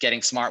think just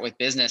getting smart with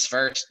business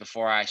first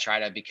before I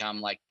try to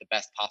become like the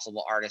best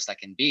possible artist I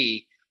can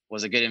be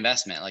was a good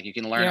investment. Like you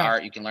can learn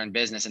art, you can learn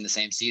business in the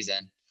same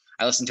season.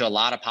 I listen to a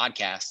lot of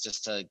podcasts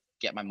just to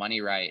get my money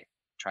right,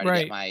 try to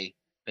get my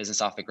business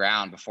off the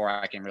ground before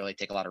I can really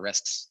take a lot of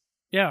risks.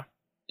 Yeah.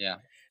 Yeah.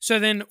 So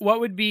then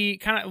what would be,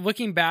 kind of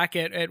looking back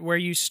at where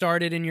you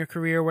started in your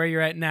career, where you're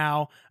at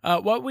now,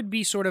 what would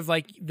be sort of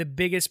like the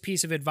biggest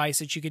piece of advice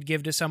that you could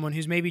give to someone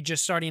who's maybe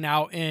just starting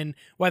out in,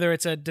 whether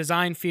it's a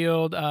design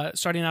field,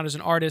 starting out as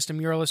an artist, a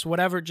muralist,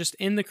 whatever, just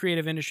in the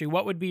creative industry?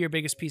 What would be your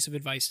biggest piece of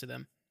advice to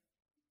them?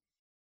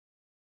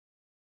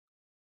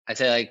 I'd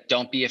say like,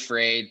 don't be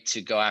afraid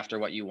to go after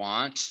what you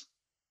want.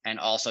 And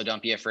also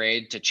don't be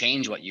afraid to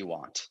change what you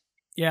want.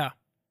 Yeah.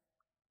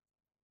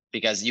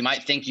 because you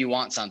might think you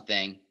want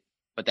something,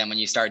 but then when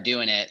you start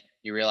doing it,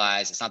 you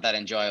realize it's not that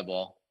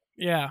enjoyable.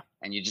 Yeah.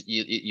 And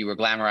you were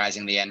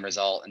glamorizing the end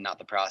result and not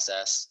the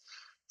process.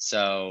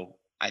 So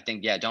I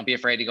think, yeah, don't be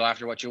afraid to go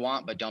after what you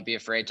want, but don't be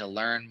afraid to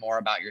learn more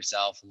about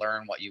yourself,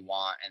 learn what you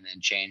want, and then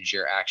change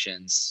your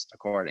actions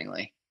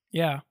accordingly.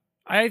 Yeah.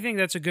 I think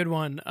that's a good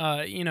one.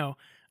 You know,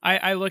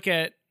 I look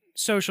at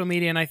social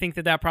media, and I think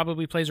that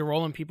probably plays a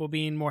role in people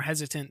being more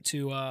hesitant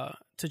to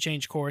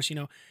change course, you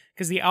know,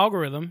 because the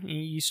algorithm,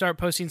 you start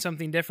posting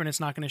something different, it's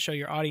not going to show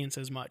your audience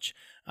as much.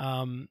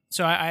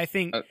 So I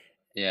think,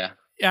 yeah,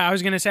 I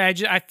was going to say,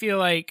 I feel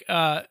like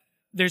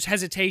there's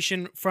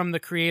hesitation from the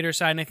creator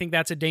side, and I think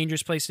that's a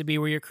dangerous place to be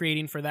where you're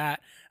creating for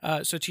that.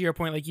 So to your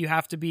point, like, you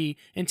have to be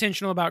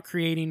intentional about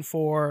creating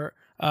for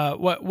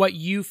what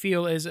you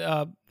feel is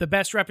the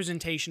best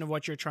representation of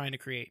what you're trying to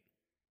create.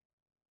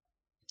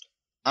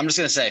 I'm just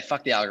going to say,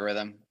 fuck the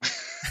algorithm.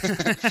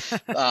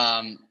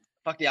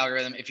 Fuck the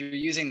algorithm. If you're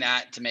using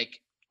that to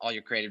make all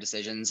your creative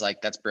decisions,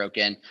 like, that's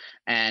broken.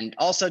 And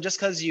also, just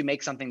because you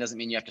make something doesn't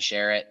mean you have to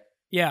share it.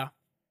 Yeah.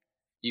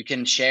 You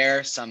can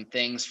share some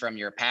things from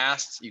your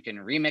past. You can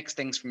remix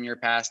things from your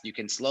past. You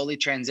can slowly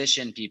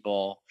transition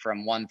people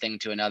from one thing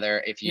to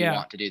another if you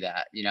want to do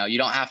that. You know, you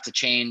don't have to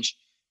change,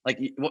 like,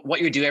 what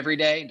you do every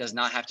day does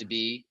not have to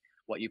be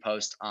what you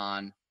post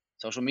on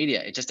social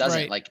media. It just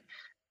doesn't. Right. Like,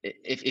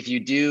 if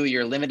you do,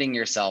 you're limiting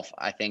yourself,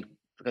 I think,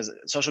 because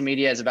social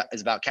media is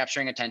about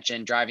capturing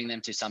attention, driving them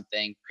to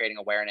something, creating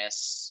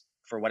awareness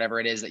for whatever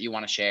it is that you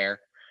want to share.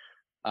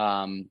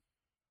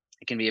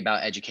 It can be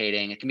about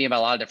educating. It can be about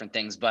a lot of different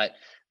things. But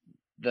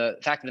the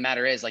fact of the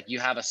matter is, like, you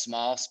have a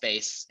small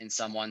space in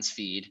someone's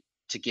feed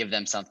to give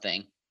them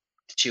something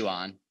to chew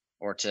on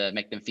or to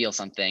make them feel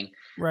something.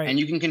 Right. And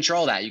you can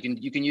control that. You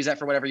can use that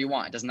for whatever you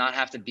want. It does not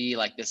have to be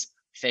like this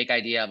fake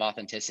idea of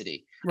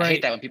authenticity. Right. I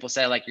hate that when people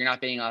say, like, you're not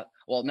being,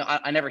 well, no,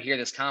 I never hear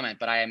this comment,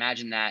 but I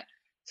imagine that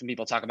some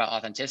people talk about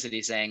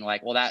authenticity saying,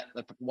 like, well,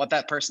 what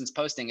that person's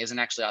posting isn't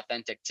actually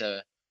authentic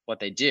to what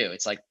they do.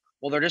 It's like,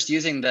 well, they're just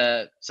using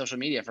the social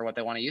media for what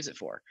they want to use it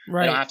for.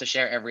 Right. They don't have to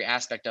share every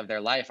aspect of their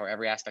life or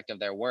every aspect of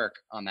their work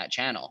on that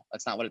channel.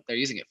 That's not what they're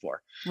using it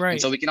for. Right.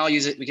 And so we can all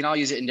use it. We can all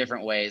use it in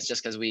different ways.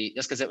 Just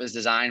because it was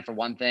designed for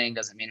one thing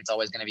doesn't mean it's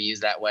always going to be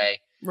used that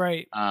way.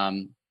 Right.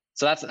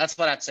 So that's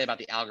what I'd say about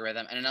the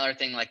algorithm. And another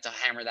thing, like, to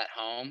hammer that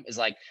home, is,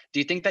 like, do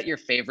you think that your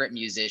favorite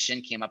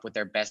musician came up with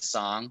their best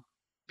song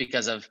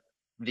because of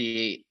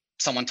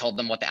someone told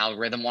them what the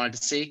algorithm wanted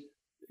to see?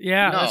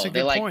 Yeah, no, that's a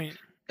good point.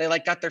 They,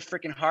 like, got their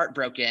freaking heart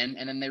broken,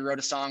 and then they wrote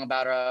a song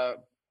about a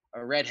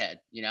redhead,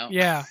 you know?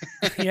 Yeah.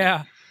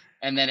 Yeah.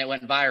 And then it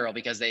went viral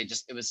because it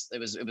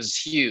was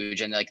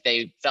huge, and, like,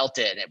 they felt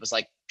it, and it was,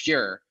 like,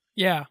 pure.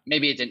 Yeah.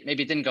 Maybe it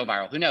didn't go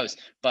viral. Who knows?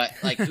 But,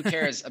 like, who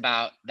cares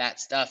about that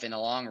stuff in the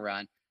long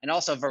run? And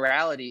also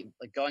virality,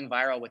 like, going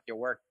viral with your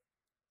work,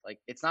 like,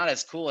 it's not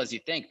as cool as you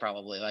think,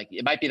 probably. Like,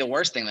 it might be the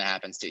worst thing that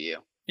happens to you.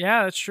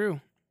 Yeah, that's true.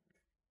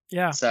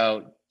 Yeah.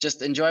 So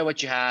just enjoy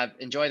what you have,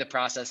 enjoy the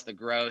process, the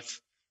growth.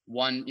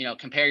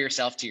 Compare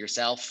yourself to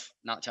yourself,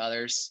 not to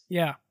others.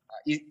 Yeah.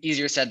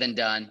 Easier said than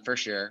done, for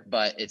sure,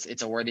 but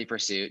it's a worthy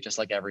pursuit, just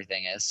like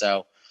everything is.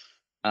 So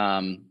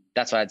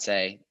that's what I'd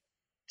say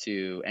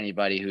to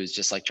anybody who's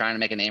just, like, trying to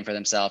make a name for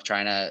themselves,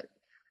 trying to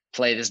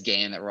play this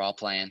game that we're all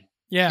playing.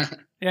 Yeah.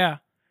 Yeah.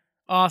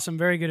 Awesome.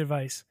 Very good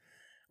advice.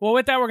 Well,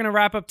 with that, we're going to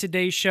wrap up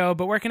today's show,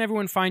 but where can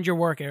everyone find your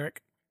work,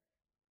 Eric?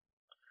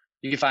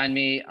 You can find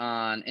me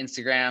on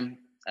Instagram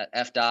at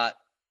fdot,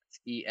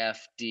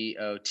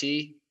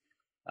 EFDOT.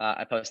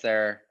 I post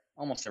there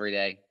almost every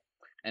day.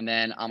 And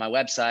then on my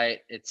website,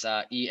 it's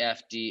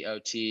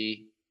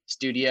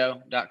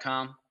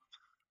efdotstudio.com.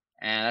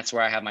 And that's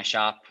where I have my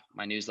shop,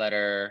 my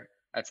newsletter.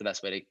 That's the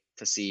best way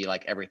to see,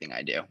 like, everything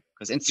I do,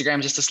 because Instagram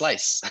is just a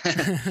slice.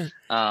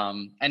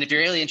 And if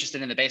you're really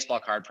interested in the baseball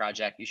card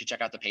project, you should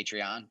check out the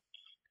Patreon,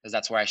 because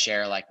that's where I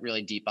share, like,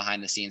 really deep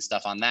behind the scenes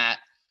stuff on that.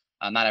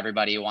 Not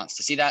everybody wants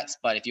to see that,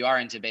 but if you are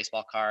into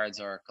baseball cards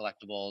or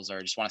collectibles,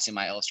 or just want to see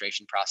my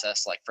illustration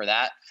process, like, for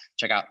that,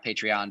 check out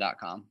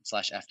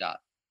patreon.com/fdot.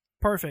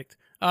 Perfect.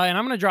 And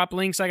I'm going to drop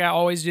links, like I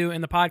always do,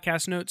 in the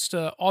podcast notes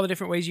to all the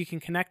different ways you can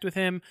connect with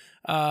him.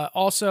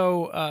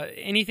 Also,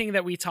 anything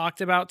that we talked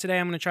about today,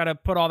 I'm going to try to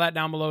put all that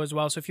down below as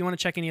well. So if you want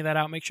to check any of that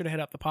out, make sure to hit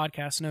up the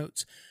podcast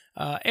notes.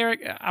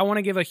 Eric, I want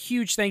to give a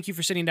huge thank you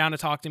for sitting down to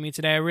talk to me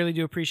today. I really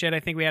do appreciate it.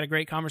 I think we had a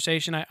great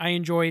conversation. I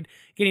enjoyed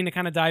getting to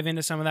kind of dive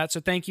into some of that. So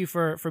thank you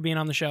for being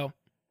on the show.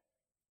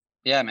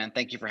 Yeah, man.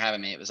 Thank you for having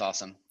me. It was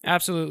awesome.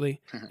 Absolutely.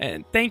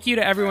 And thank you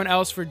to everyone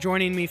else for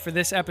joining me for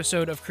this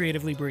episode of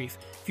Creatively Brief.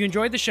 If you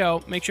enjoyed the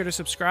show, make sure to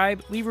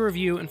subscribe, leave a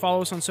review, and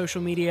follow us on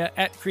social media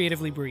at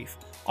Creatively Brief.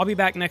 I'll be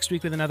back next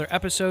week with another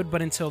episode,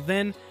 but until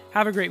then,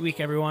 have a great week,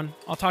 everyone.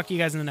 I'll talk to you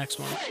guys in the next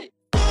one.